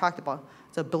 I talked about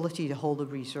the ability to hold a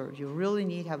reserve. You really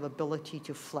need to have ability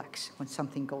to flex when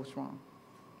something goes wrong.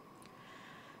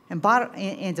 And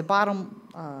the bottom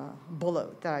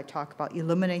bullet that I talk about,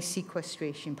 eliminate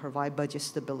sequestration, provide budget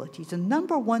stability. The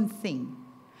number one thing,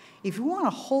 if you want to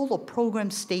hold a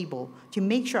program stable to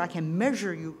make sure I can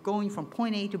measure you going from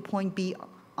point A to point B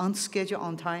on schedule,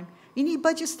 on time, you need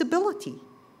budget stability.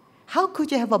 How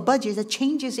could you have a budget that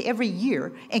changes every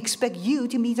year and expect you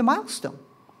to meet a milestone?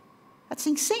 That's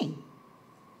insane,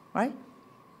 right?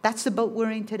 That's the boat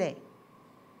we're in today.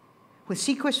 With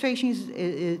sequestration,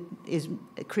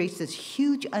 it creates this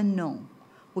huge unknown.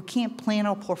 We can't plan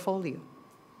our portfolio,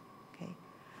 okay?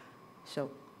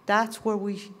 So that's where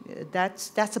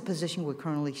that's a position we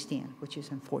currently stand, which is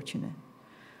unfortunate.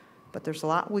 But there's a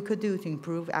lot we could do to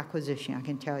improve acquisition, I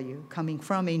can tell you, coming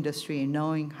from industry and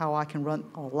knowing how I can run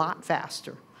a lot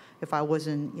faster if I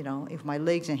wasn't, if my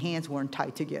legs and hands weren't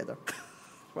tied together,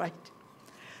 right?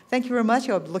 Thank you very much.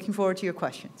 I'm looking forward to your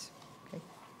questions. Okay.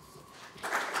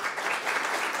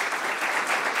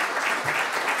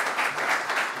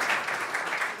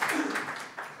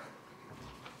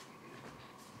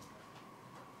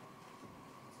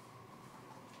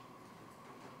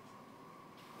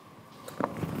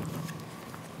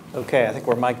 Okay, I think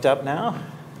we're mic'd up now.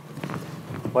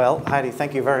 Well, Heidi,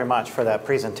 thank you very much for that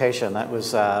presentation. That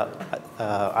was, I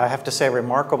have to say,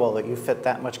 remarkable that you fit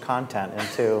that much content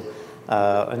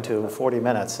into 40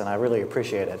 minutes, and I really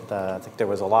appreciate it. I think there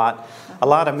was a lot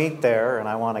of meat there, and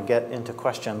I want to get into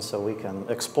questions so we can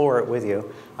explore it with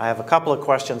you. I have a couple of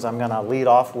questions I'm going to lead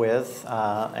off with,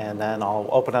 and then I'll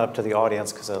open it up to the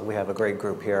audience because we have a great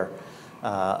group here,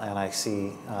 and I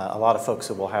see a lot of folks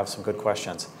who will have some good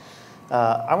questions.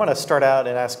 I want to start out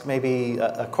and ask maybe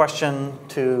a question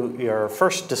to your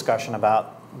first discussion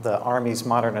about the Army's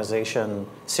modernization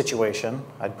situation,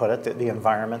 I'd put it, the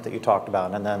environment that you talked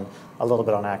about, and then a little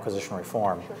bit on acquisition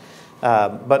reform. Sure.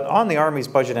 But on the Army's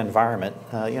budget environment,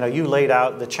 you laid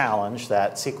out the challenge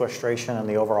that sequestration and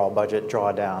the overall budget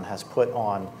drawdown has put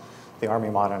on the Army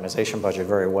modernization budget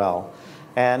very well.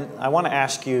 And I want to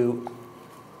ask you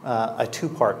a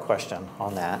two-part question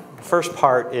on that. The first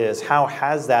part is, how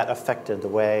has that affected the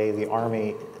way the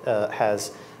Army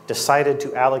has decided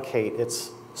to allocate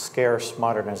its scarce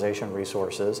modernization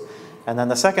resources? And then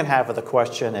the second half of the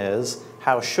question is,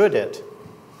 how should it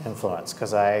influence?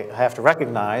 Because I have to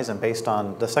recognize, and based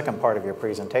on the second part of your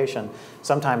presentation,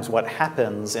 sometimes what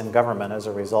happens in government as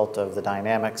a result of the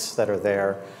dynamics that are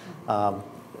there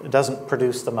doesn't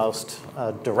produce the most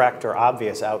direct or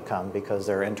obvious outcome because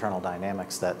there are internal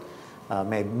dynamics that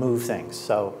may move things.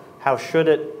 So how did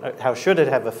it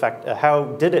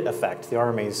affect the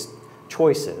Army's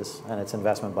choices and its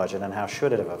investment budget, and how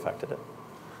should it have affected it?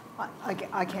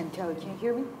 I can't tell you. Can you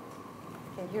hear me?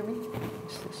 Can you hear me?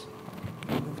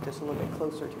 Move this a little bit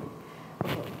closer to me.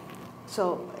 Okay.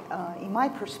 So in my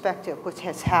perspective, what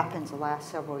has happened the last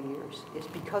several years is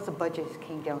because the budget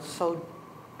came down so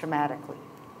dramatically.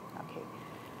 Okay.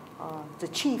 The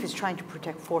chief is trying to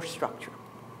protect force structure.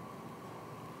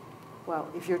 Well,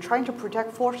 if you're trying to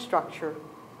protect force structure,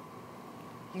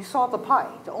 you saw the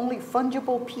pie. The only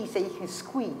fungible piece that you can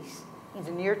squeeze in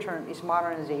the near term is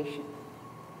modernization,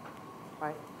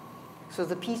 right? So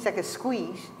the piece that can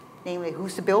squeeze, namely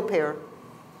who's the bill payer,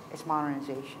 is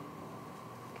modernization.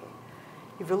 Okay.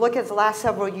 If you look at the last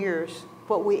several years,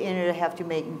 what we ended up having to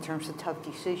make in terms of tough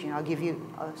decisions, I'll give you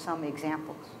some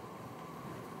examples.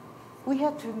 We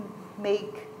had to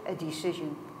make a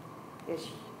decision, as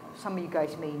some of you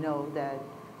guys may know, that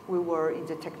we were in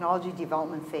the technology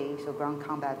development phase of ground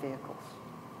combat vehicles.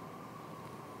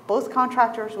 Both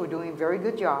contractors were doing a very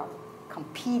good job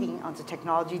competing on the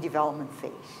technology development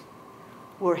phase.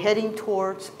 We're heading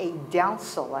towards a down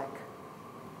select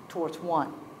towards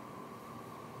one.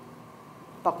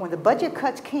 But when the budget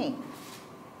cuts came,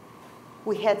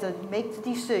 we had to make the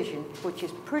decision, which is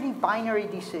pretty binary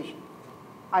decision.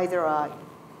 Either I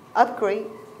upgrade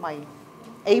my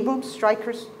Abrams,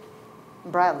 Strykers,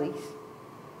 and Bradleys,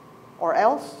 or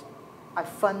else I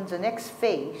fund the next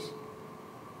phase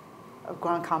a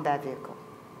ground combat vehicle.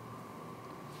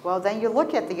 Well, then you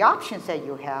look at the options that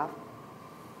you have.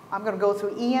 I'm going to go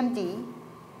through EMD,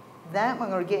 then I'm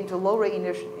going to get into low-rate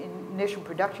initial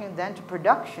production, then to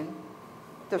production.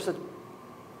 There's a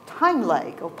time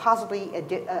lag of possibly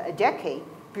a decade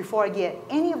before I get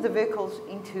any of the vehicles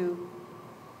into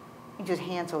the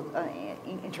hands of,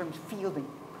 in terms of fielding.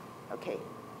 Okay.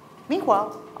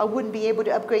 Meanwhile, I wouldn't be able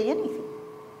to upgrade anything.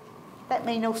 That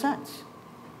made no sense,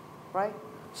 right?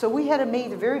 So we had to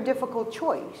make a very difficult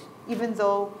choice, even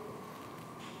though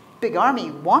Big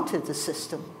Army wanted the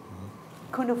system,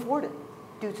 couldn't afford it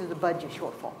due to the budget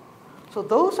shortfall. So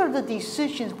those are the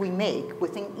decisions we make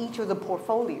within each of the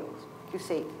portfolios to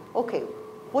say, okay,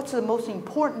 what's the most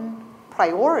important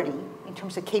priority in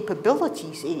terms of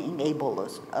capabilities it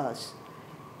enables us?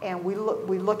 And we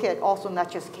look at also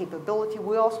not just capability,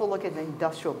 we also look at the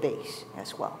industrial base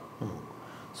as well.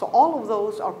 So all of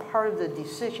those are part of the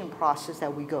decision process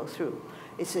that we go through.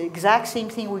 It's the exact same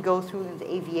thing we go through in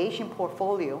the aviation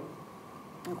portfolio,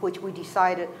 in which we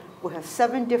decided we'll have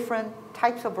 7 different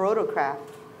types of rotorcraft.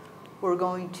 We're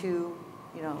going to,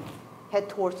 head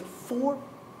towards 4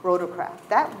 rotorcraft.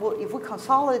 That will, if we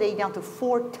consolidate down to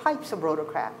 4 types of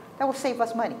rotorcraft, that will save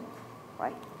us money,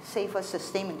 right? Save us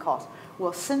sustainment costs.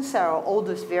 We'll censor our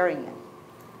oldest variant.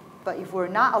 But if we're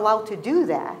not allowed to do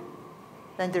that,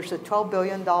 then there's a $12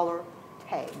 billion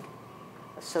tag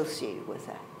associated with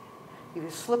that. If you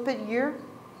slip it a year,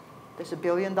 there's a $1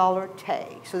 billion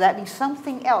tag. So that means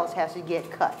something else has to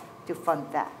get cut to fund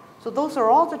that. So those are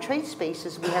all the trade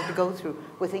spaces we have to go through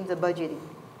within the budgeting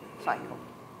cycle.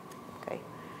 Okay.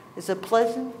 Is it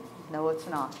pleasant? No, it's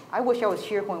not. I wish I was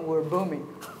here when we were booming.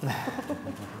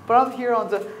 But I'm here on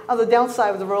the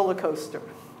downside of the roller coaster.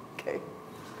 Okay.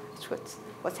 That's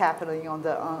what's happening on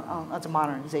the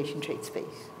modernization trade space.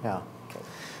 Yeah. Okay.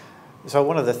 So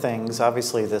one of the things,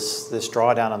 obviously, this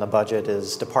drawdown on the budget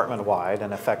is department-wide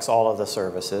and affects all of the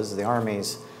services. The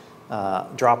Army's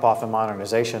drop-off in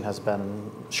modernization has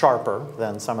been sharper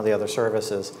than some of the other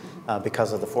services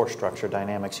because of the force structure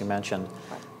dynamics you mentioned.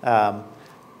 Right.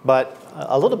 But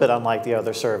a little bit unlike the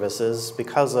other services,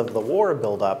 because of the war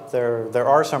buildup, there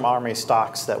are some Army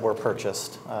stocks that were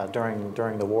purchased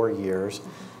during the war years,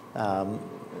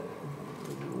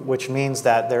 which means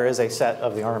that there is a set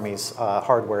of the Army's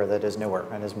hardware that is newer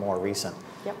and is more recent.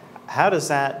 Yep. How does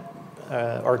that,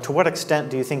 or to what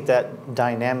extent do you think that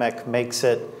dynamic makes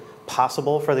it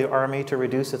possible for the Army to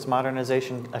reduce its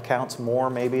modernization accounts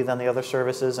more maybe than the other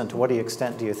services? And to what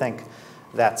extent do you think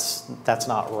that's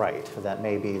not right? That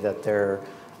maybe that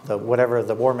whatever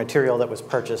the war material that was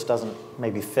purchased doesn't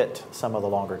maybe fit some of the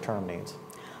longer term needs?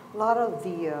 A lot of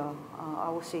the, I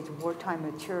would say, the wartime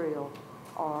material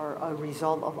are a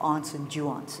result of ons and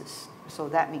nuances. So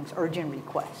that means urgent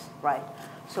requests, right?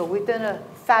 So we've done a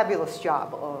fabulous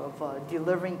job of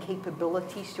delivering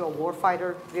capabilities to a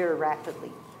warfighter very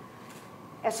rapidly.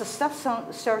 As the stuff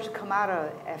starts to come out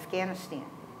of Afghanistan,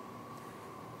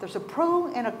 there's a pro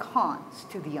and a cons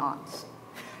to the ons,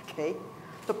 okay?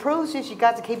 The pros is you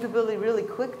got the capability really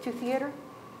quick to theater.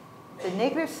 The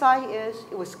negative side is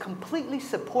it was completely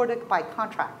supported by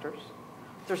contractors.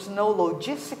 There's no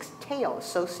logistics tail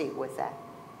associated with that,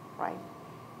 right?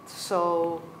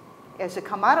 So as it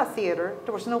come out of theater,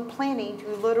 there was no planning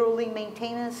to literally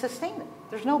maintain and sustain it.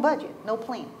 There's no budget, no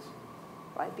plans,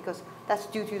 right? Because that's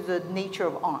due to the nature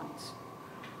of ons.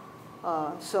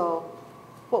 So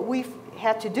what we've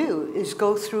had to do is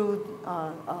go through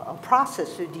a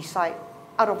process to decide,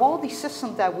 out of all these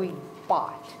systems that we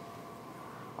bought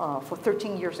for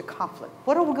 13 years of conflict,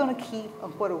 what are we going to keep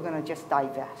and what are we going to just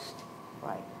divest,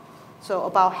 right? So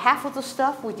about half of the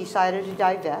stuff we decided to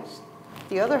divest.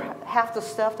 The other half of the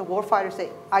stuff, the warfighters say,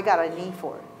 I got a need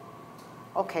for it.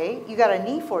 Okay, you got a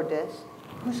need for this,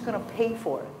 who's going to pay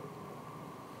for it?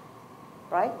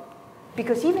 Right?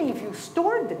 Because even if you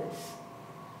store this,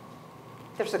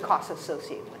 there's a cost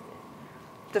associated with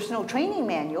it. There's no training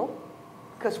manual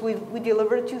because we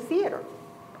deliver it to theater.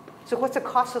 So what's the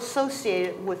cost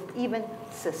associated with even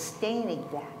sustaining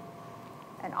that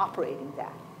and operating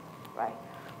that, right?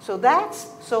 So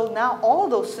now all of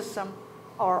those systems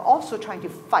are also trying to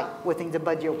fight within the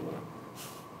budget war.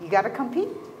 You got to compete.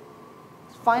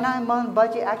 Finite amount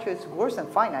budget, actually it's worse than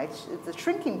finite. It's a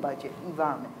shrinking budget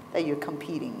environment that you're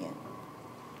competing in,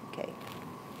 okay?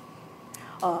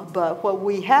 But what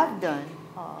we have done,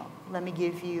 let me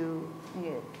give you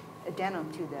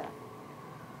addendum to that.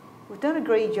 We've done a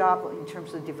great job in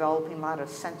terms of developing a lot of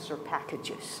sensor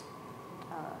packages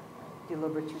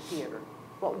delivered to theater.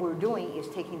 What we're doing is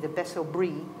taking the best of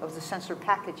breed of the sensor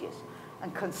packages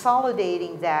and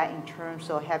consolidating that in terms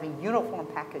of having uniform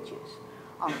packages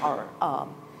on our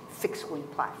fixed-wing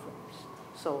platforms.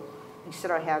 So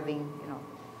instead of having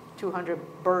 200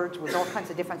 birds with all kinds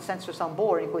of different sensors on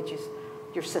board, which is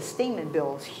your sustainment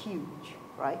bill is huge,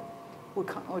 right?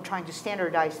 We're trying to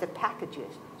standardize the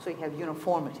packages so you have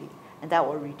uniformity, and that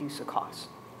will reduce the cost.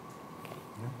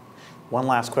 One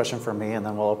last question from me, and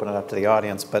then we'll open it up to the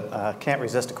audience, but can't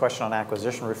resist a question on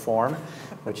acquisition reform,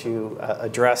 which you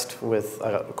addressed with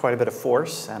quite a bit of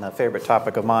force, and a favorite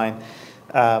topic of mine.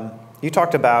 You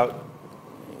talked about,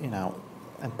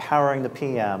 empowering the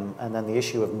PM, and then the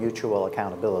issue of mutual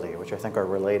accountability, which I think are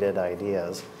related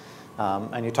ideas.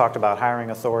 And you talked about hiring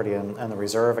authority and the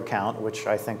reserve account, which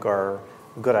I think are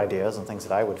good ideas and things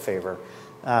that I would favor.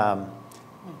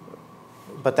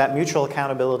 But that mutual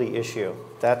accountability issue,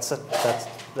 that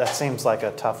seems like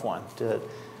a tough one.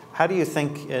 How do you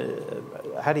think,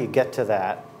 how do you get to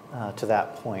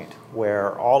that point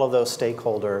where all of those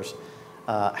stakeholders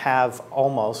have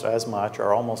almost as much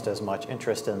or almost as much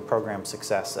interest in program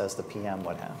success as the PM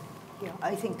would have? Yeah,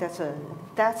 I think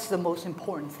that's the most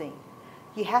important thing.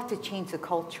 You have to change the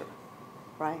culture,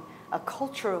 right? A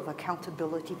culture of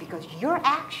accountability, because your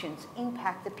actions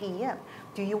impact the PM.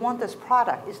 Do you want this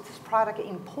product? Is this product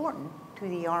important to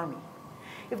the Army?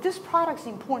 If this product is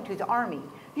important to the Army,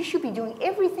 you should be doing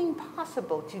everything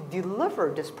possible to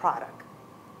deliver this product,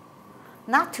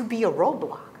 not to be a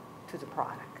roadblock to the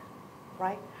product,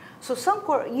 right? So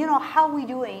how we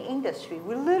do it in industry,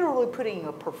 we're literally putting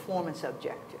a performance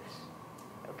objectives,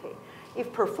 okay?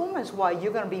 If performance-wise,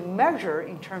 you're going to be measured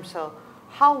in terms of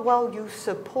how well you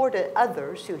supported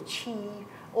others to achieve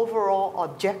overall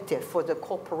objective for the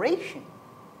corporation,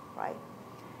 right?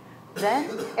 Then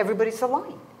everybody's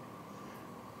aligned.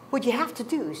 What you have to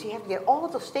do is you have to get all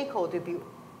the stakeholders to be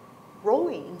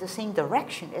rowing in the same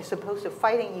direction as opposed to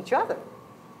fighting each other,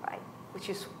 right? Which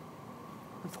is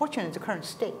unfortunate in the current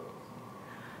state.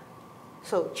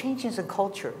 So changing the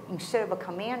culture, instead of a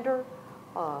commander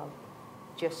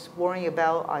just worrying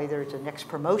about either the next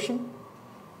promotion,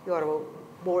 you ought to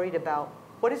worried about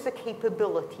what is the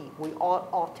capability we all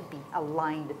ought to be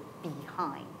aligned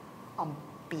behind on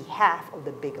behalf of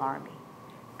the big Army.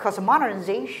 Because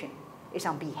modernization is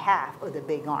on behalf of the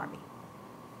big Army,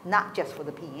 not just for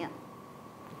the PM.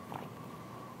 Right.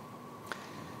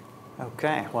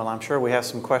 Okay, well, I'm sure we have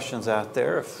some questions out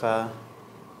there. If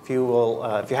you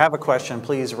have a question,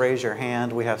 please raise your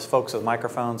hand. We have folks with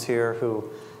microphones here who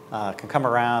can come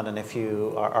around, and if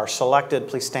you are selected,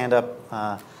 please stand up.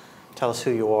 Tell us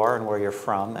who you are and where you're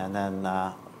from, and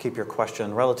then keep your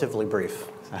question relatively brief.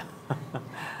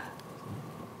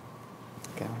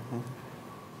 Okay.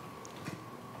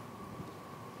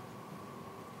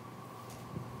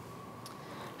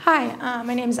 Hi,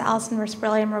 my name is Allison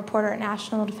Risprilli. I'm a reporter at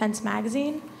National Defense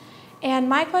Magazine. And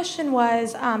my question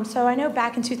was, so I know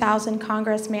back in 2000,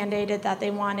 Congress mandated that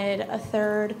they wanted a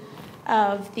third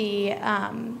of the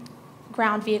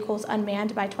ground vehicles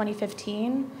unmanned by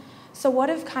 2015. So what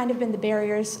have kind of been the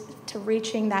barriers to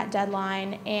reaching that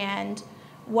deadline, and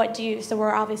so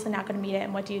we're obviously not going to meet it,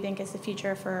 and what do you think is the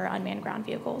future for unmanned ground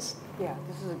vehicles? Yeah,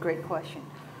 this is a great question.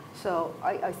 So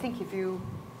I think if you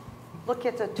look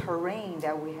at the terrain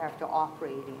that we have to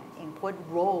operate in and what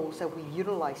roles that we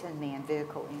utilize unmanned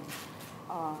vehicle in,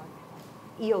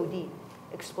 EOD,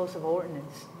 explosive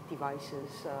ordnance devices,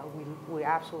 we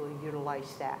absolutely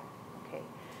utilize that, okay,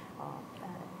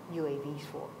 UAVs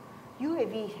for.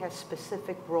 UAV has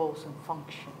specific roles and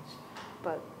functions,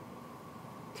 but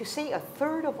to say a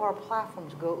third of our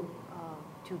platforms go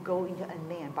into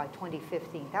unmanned by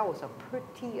 2015, that was a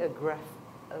pretty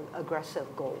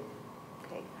aggressive goal.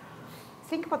 Okay,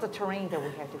 think about the terrain that we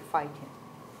had to fight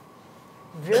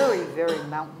in. Very, very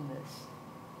mountainous.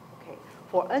 Okay,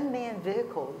 for unmanned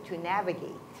vehicle to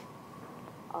navigate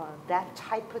that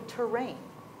type of terrain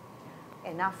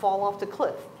and not fall off the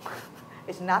cliff,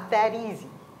 it's not that easy.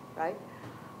 Right?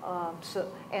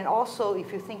 And also,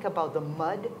 if you think about the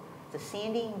mud, the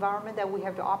sandy environment that we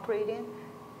have to operate in,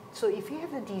 so if you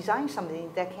have to design something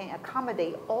that can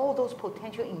accommodate all those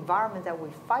potential environments that we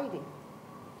fight in,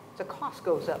 the cost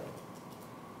goes up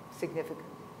significantly.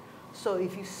 So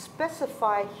if you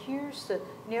specify, here's the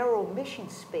narrow mission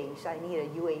space, I need a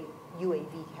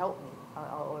UAV help me,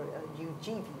 or a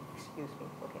UGV, excuse me,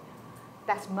 okay,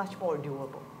 that's much more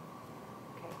doable.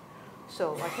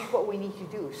 So I think what we need to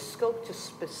do is scope to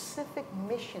specific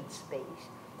mission space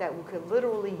that we could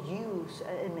literally use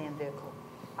an unmanned vehicle.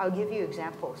 I'll give you an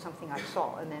example of something I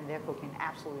saw an unmanned vehicle can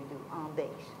absolutely do on base.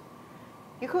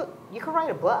 You could ride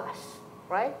a bus,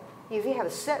 right? If you have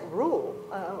a set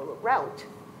route,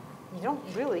 you don't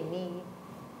really need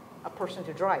a person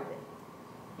to drive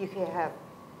it. You can have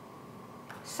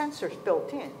sensors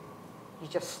built in. You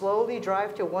just slowly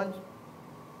drive to one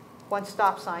one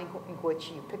stop sign in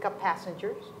which you pick up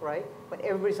passengers, right? When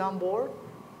everybody's on board,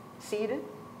 seated,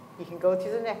 you can go to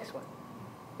the next one.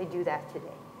 They do that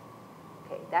today.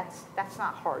 Okay, that's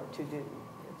not hard to do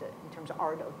in terms of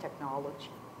art of technology.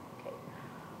 Okay,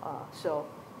 so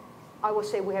I would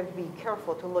say we have to be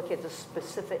careful to look at the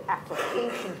specific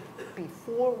application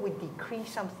before we decree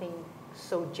something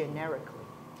so generically.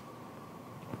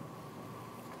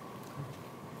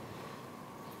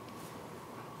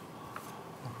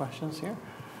 Questions here?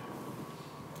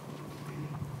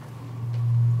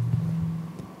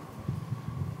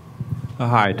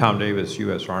 Hi, Tom Davis,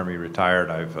 U.S. Army,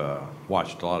 retired. I've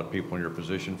watched a lot of people in your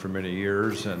position for many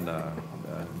years and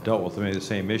dealt with many of the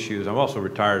same issues. I'm also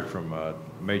retired from a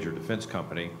major defense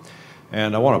company.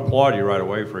 And I want to applaud you right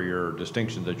away for your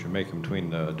distinctions that you're making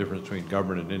between the difference between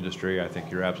government and industry. I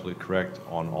think you're absolutely correct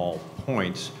on all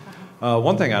points.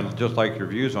 One thing I'd just like your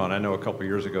views on, I know a couple of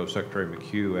years ago Secretary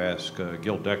McHugh asked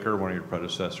Gil Decker, one of your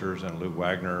predecessors, and Lou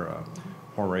Wagner,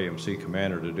 former AMC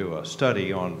commander, to do a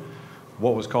study on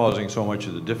what was causing so much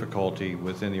of the difficulty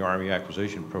within the Army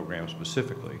acquisition program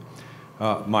specifically.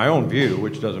 My own view,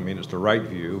 which doesn't mean it's the right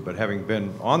view, but having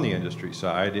been on the industry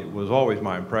side, it was always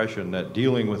my impression that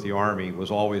dealing with the Army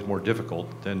was always more difficult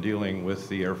than dealing with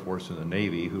the Air Force and the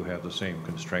Navy, who have the same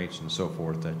constraints and so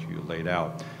forth that you laid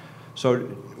out. So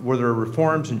were there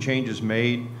reforms and changes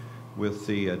made with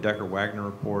the Decker-Wagner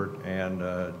report, and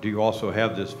do you also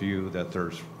have this view that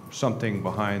there's something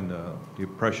behind the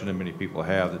impression that many people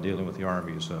have that dealing with the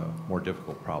Army is a more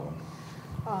difficult problem?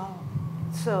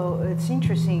 So it's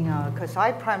interesting because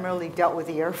I primarily dealt with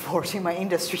the Air Force in my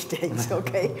industry days,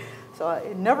 okay? So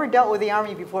I never dealt with the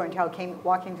Army before until I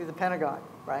walking through the Pentagon,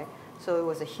 right? So it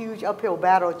was a huge uphill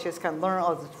battle to just kind of learn,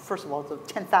 first of all, the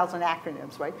 10,000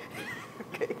 acronyms, right?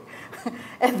 Okay.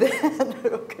 And then,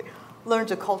 okay, learn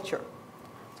the culture.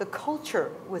 The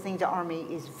culture within the Army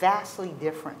is vastly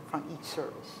different from each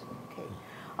service, okay?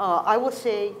 I would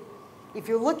say, if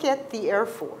you look at the Air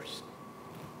Force,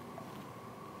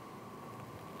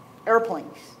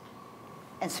 airplanes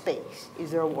and space is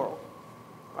their world,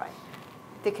 right?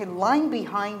 They can line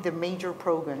behind the major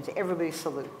programs everybody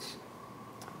salutes.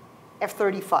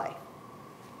 F-35,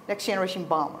 next generation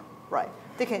bomber, right?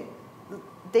 They can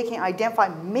identify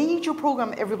major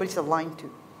program everybody's aligned to.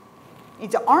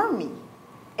 In the Army,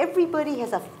 everybody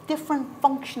has a different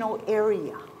functional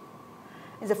area.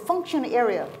 In the functional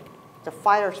area, the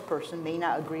fires person may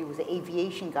not agree with the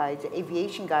aviation guy. The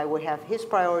aviation guy would have his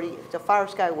priority. The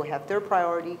fires guy would have their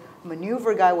priority.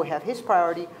 Maneuver guy would have his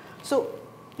priority. So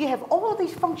you have all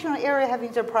these functional areas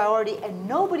having their priority, and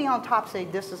nobody on top say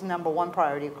this is #1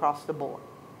 priority across the board.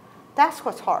 That's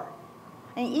what's hard.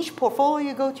 And each portfolio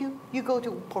you go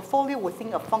to portfolio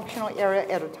within a functional area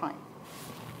at a time,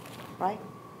 right?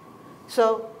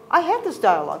 So I had this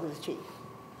dialogue with the chief,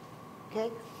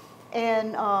 okay?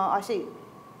 And I say,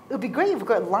 it would be great if we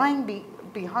could line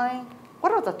behind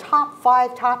what are the top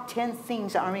 5, top 10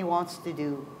 things the Army wants to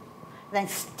do, then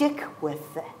stick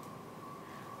with that.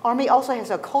 Army also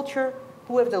has a culture,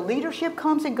 whoever the leadership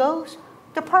comes and goes,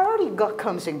 the priority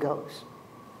comes and goes.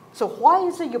 So why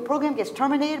is it your program gets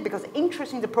terminated? Because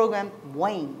interest in the program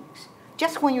wanes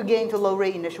just when you get into low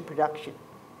rate initial production.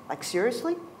 Like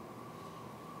seriously?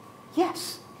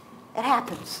 Yes, it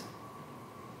happens.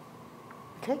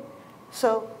 Okay?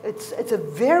 So it's a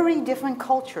very different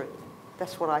culture.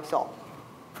 That's what I saw.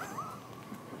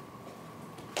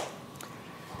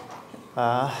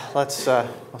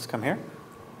 Let's come here.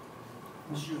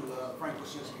 Frank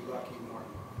Lisinski, Lockheed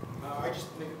Martin. I just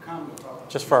make a comment about...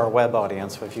 Just for our web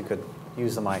audience, if you could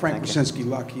use the mic. Frank Lisinski,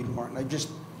 Lockheed Martin. I just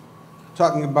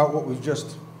talking about what we've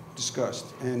just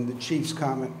discussed and the chief's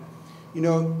comment. You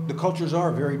know, the cultures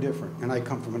are very different, and I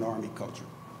come from an Army culture.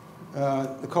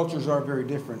 The cultures are very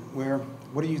different.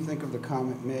 What do you think of the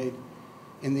comment made?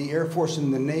 In the Air Force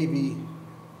and the Navy,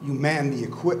 you man the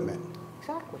equipment.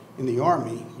 Exactly. In the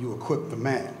Army, you equip the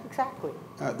man. Exactly.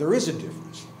 There is a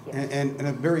difference, Yes. and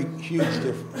a very huge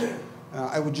difference.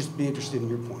 I would just be interested in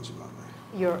your points about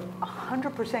that. You're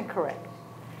 100% correct.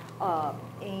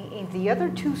 In the other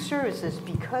two services,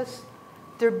 because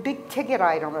their big ticket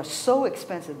items are so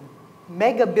expensive,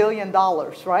 mega $billion,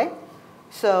 right?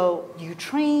 So you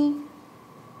train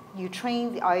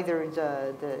either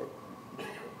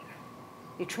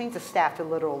you train the staff to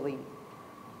literally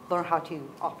learn how to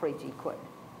operate the equipment,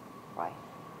 right?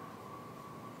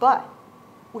 But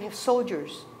we have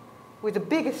soldiers with the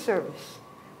biggest service.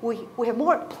 We have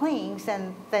more planes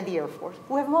than the Air Force.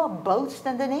 We have more boats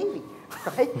than the Navy,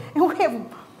 right? And we have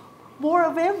more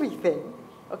of everything,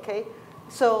 okay?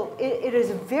 So it is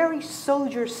a very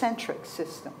soldier-centric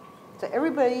system. So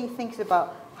everybody thinks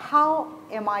about How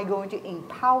am I going to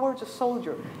empower the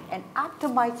soldier and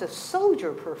optimize the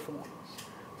soldier performance?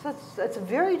 So it's a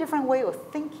very different way of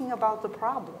thinking about the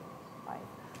problem, right?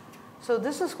 So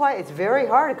this is why it's very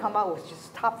hard to come up with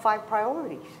just top 5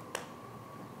 priorities.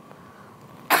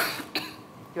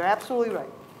 You're absolutely right.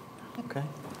 Okay.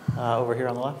 Over here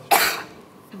on the left.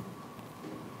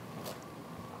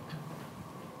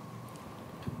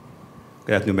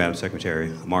 Good afternoon, Madam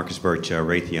Secretary. Marcus Birch,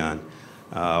 Raytheon.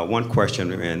 One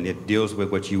question, and it deals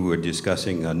with what you were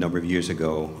discussing a number of years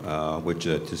ago, which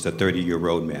is the 30-year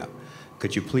roadmap.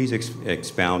 Could you please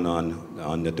expound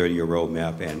on the 30-year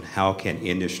roadmap, and how can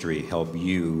industry help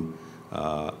you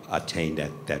attain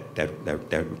that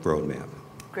roadmap?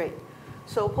 Great.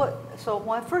 So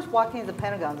when I first walked into the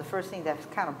Pentagon, the first thing that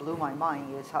kind of blew my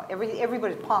mind is how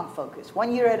everybody's palm focused,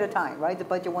 1 year at a time, right? The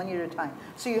budget 1 year at a time.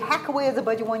 So you hack away at the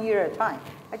budget 1 year at a time.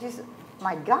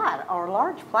 My God, our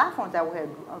large platforms that we have,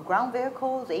 ground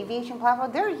vehicles, aviation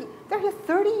platforms, they're here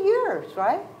 30 years,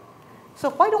 right?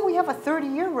 So why don't we have a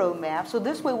 30-year roadmap so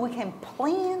this way we can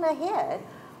plan ahead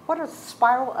what are the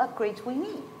spiral upgrades we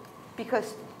need?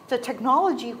 Because the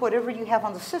technology, whatever you have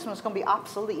on the system, is going to be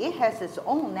obsolete. It has its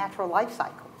own natural life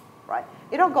cycle, right?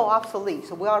 It'll go obsolete,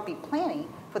 so we ought to be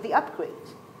planning for the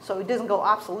upgrades. So it doesn't go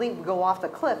obsolete, we go off the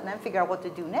cliff and then figure out what to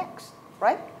do next,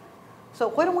 right? So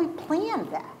why don't we plan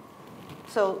that?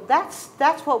 So that's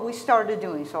what we started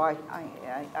doing. So I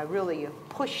really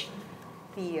pushed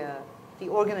the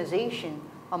organization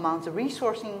among the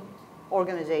resourcing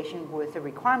organization with the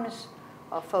requirements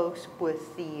folks,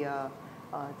 with the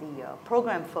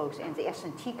program folks, and the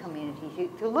S&T community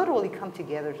to literally come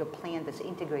together to plan this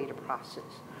integrated process.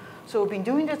 So we've been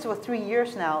doing this for 3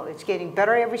 years now. It's getting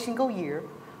better every single year.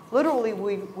 Literally,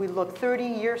 we look 30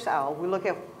 years out. We look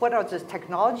at what are the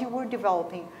technology we're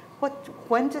developing,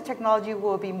 when the technology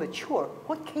will be mature,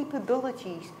 what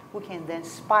capabilities we can then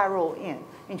spiral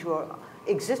into our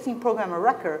existing program of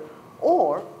record,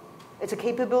 or it's a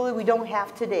capability we don't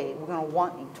have today, we're going to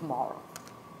want it tomorrow.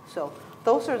 So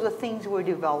those are the things we're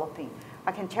developing.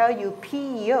 I can tell you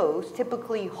PEOs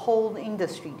typically hold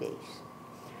industry days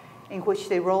in which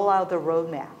they roll out the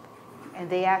roadmap. And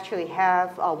they actually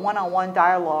have one-on-one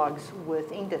dialogues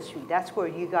with industry. That's where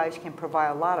you guys can provide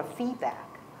a lot of feedback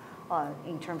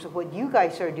in terms of what you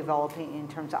guys are developing in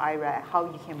terms of IRAD, how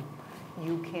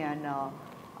you can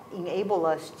enable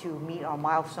us to meet our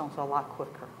milestones a lot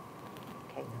quicker.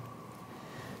 Okay.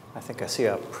 I think I see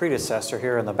a predecessor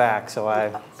here in the back, so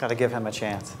I've got to give him a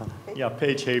chance. Yeah,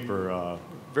 Paige Haper,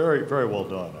 very, very well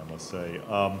done, I must say.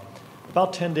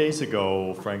 About 10 days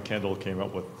ago, Frank Kendall came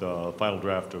up with the final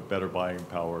draft of Better Buying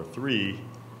Power 3,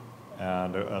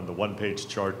 and the one-page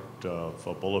chart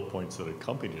of bullet points that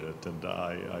accompanied it. And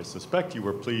I suspect you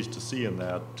were pleased to see in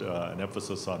that an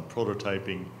emphasis on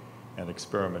prototyping and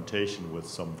experimentation with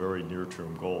some very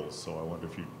near-term goals. So I wonder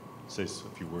if you'd say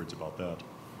a few words about that.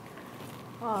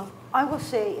 I will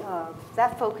say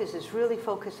that focus is really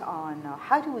focused on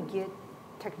how do we get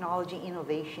technology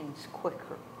innovations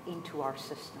quicker into our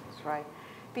systems, right?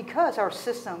 Because our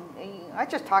system, I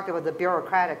just talked about the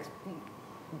bureaucratic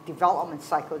development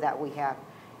cycle that we have.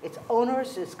 It's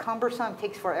onerous, it's cumbersome, it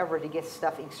takes forever to get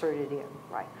stuff inserted in,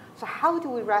 right? So how do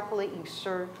we rapidly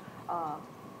insert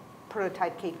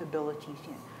prototype capabilities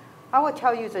in? I will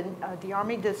tell you that the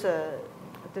Army does a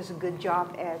good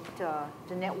job at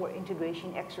the network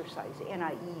integration exercise, the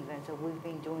NIE events that we've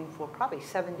been doing for probably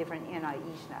 7 different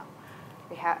NIEs now.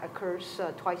 It occurs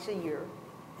twice a year,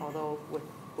 although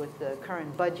with the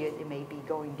current budget, it may be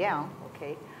going down,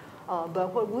 okay?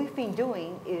 But what we've been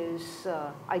doing is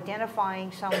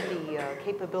identifying some of the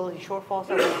capability shortfalls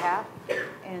that we have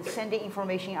and sending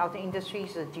information out to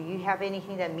industries. Do you have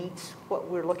anything that meets what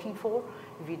we're looking for?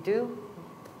 If you do,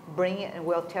 bring it and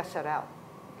we'll test it out.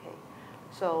 Okay.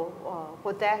 So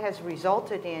what that has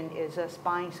resulted in is us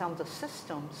buying some of the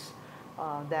systems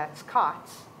that's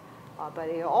COTS, but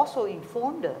it also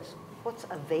informed us what's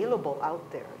available out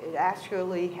there. It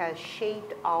actually has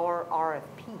shaped our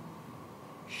RFP,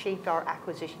 shaped our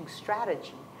acquisition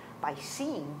strategy by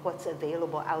seeing what's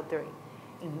available out there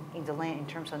in the land in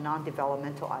terms of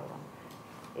non-developmental item.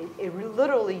 It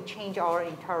literally changed our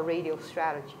entire radio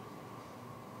strategy.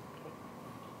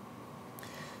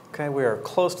 Okay, we are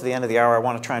close to the end of the hour. I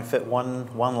want to try and fit one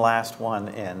last one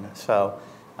in. So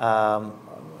why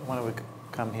don't we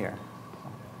come here?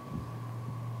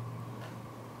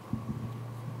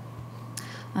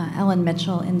 Ellen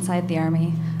Mitchell, Inside the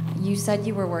Army. You said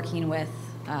you were working with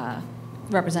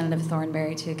Representative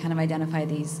Thornberry to kind of identify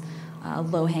these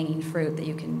low-hanging fruit that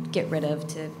you can get rid of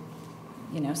to,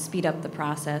 speed up the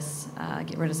process,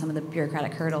 get rid of some of the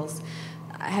bureaucratic hurdles.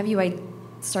 Have you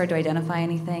started to identify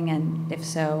anything? And if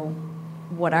so,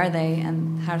 what are they?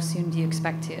 And how soon do you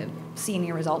expect to see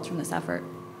any results from this effort?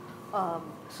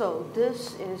 So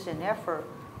this is an effort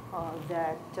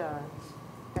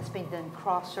that's been done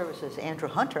cross services. Andrew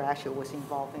Hunter actually was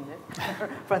involved in it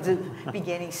from the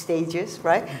beginning stages,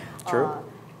 right? True.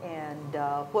 And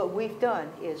what we've done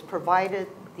is provided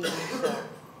these,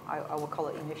 I will call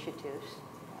it initiatives,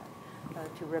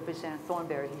 to Representative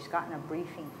Thornberry. He's gotten a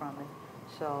briefing from it.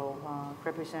 So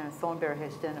Representative Thornberry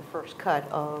has done a first cut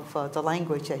of the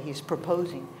language that he's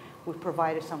proposing. We've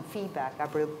provided some feedback. I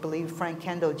believe Frank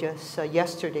Kendall just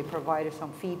yesterday provided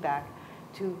some feedback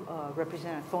to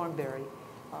Representative Thornberry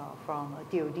from a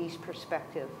DOD's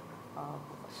perspective.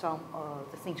 Some of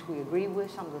the things we agree with,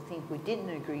 some of the things we didn't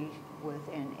agree with,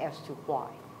 and as to why.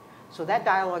 So that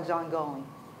dialogue is ongoing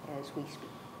as we speak.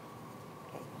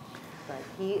 Okay. But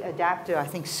he adapted, I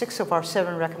think, 6 of our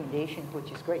 7 recommendations,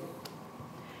 which is great.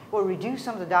 We'll reduce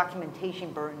some of the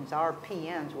documentation burdens. Our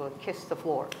PMs will kiss the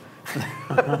floor.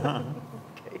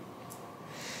 Okay.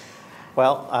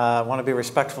 Well, I want to be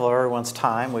respectful of everyone's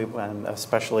time, and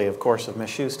especially, of course, of Ms.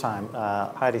 Shyu's time.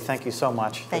 Heidi, thank you so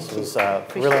much. Thank you. This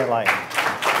was really enlightening.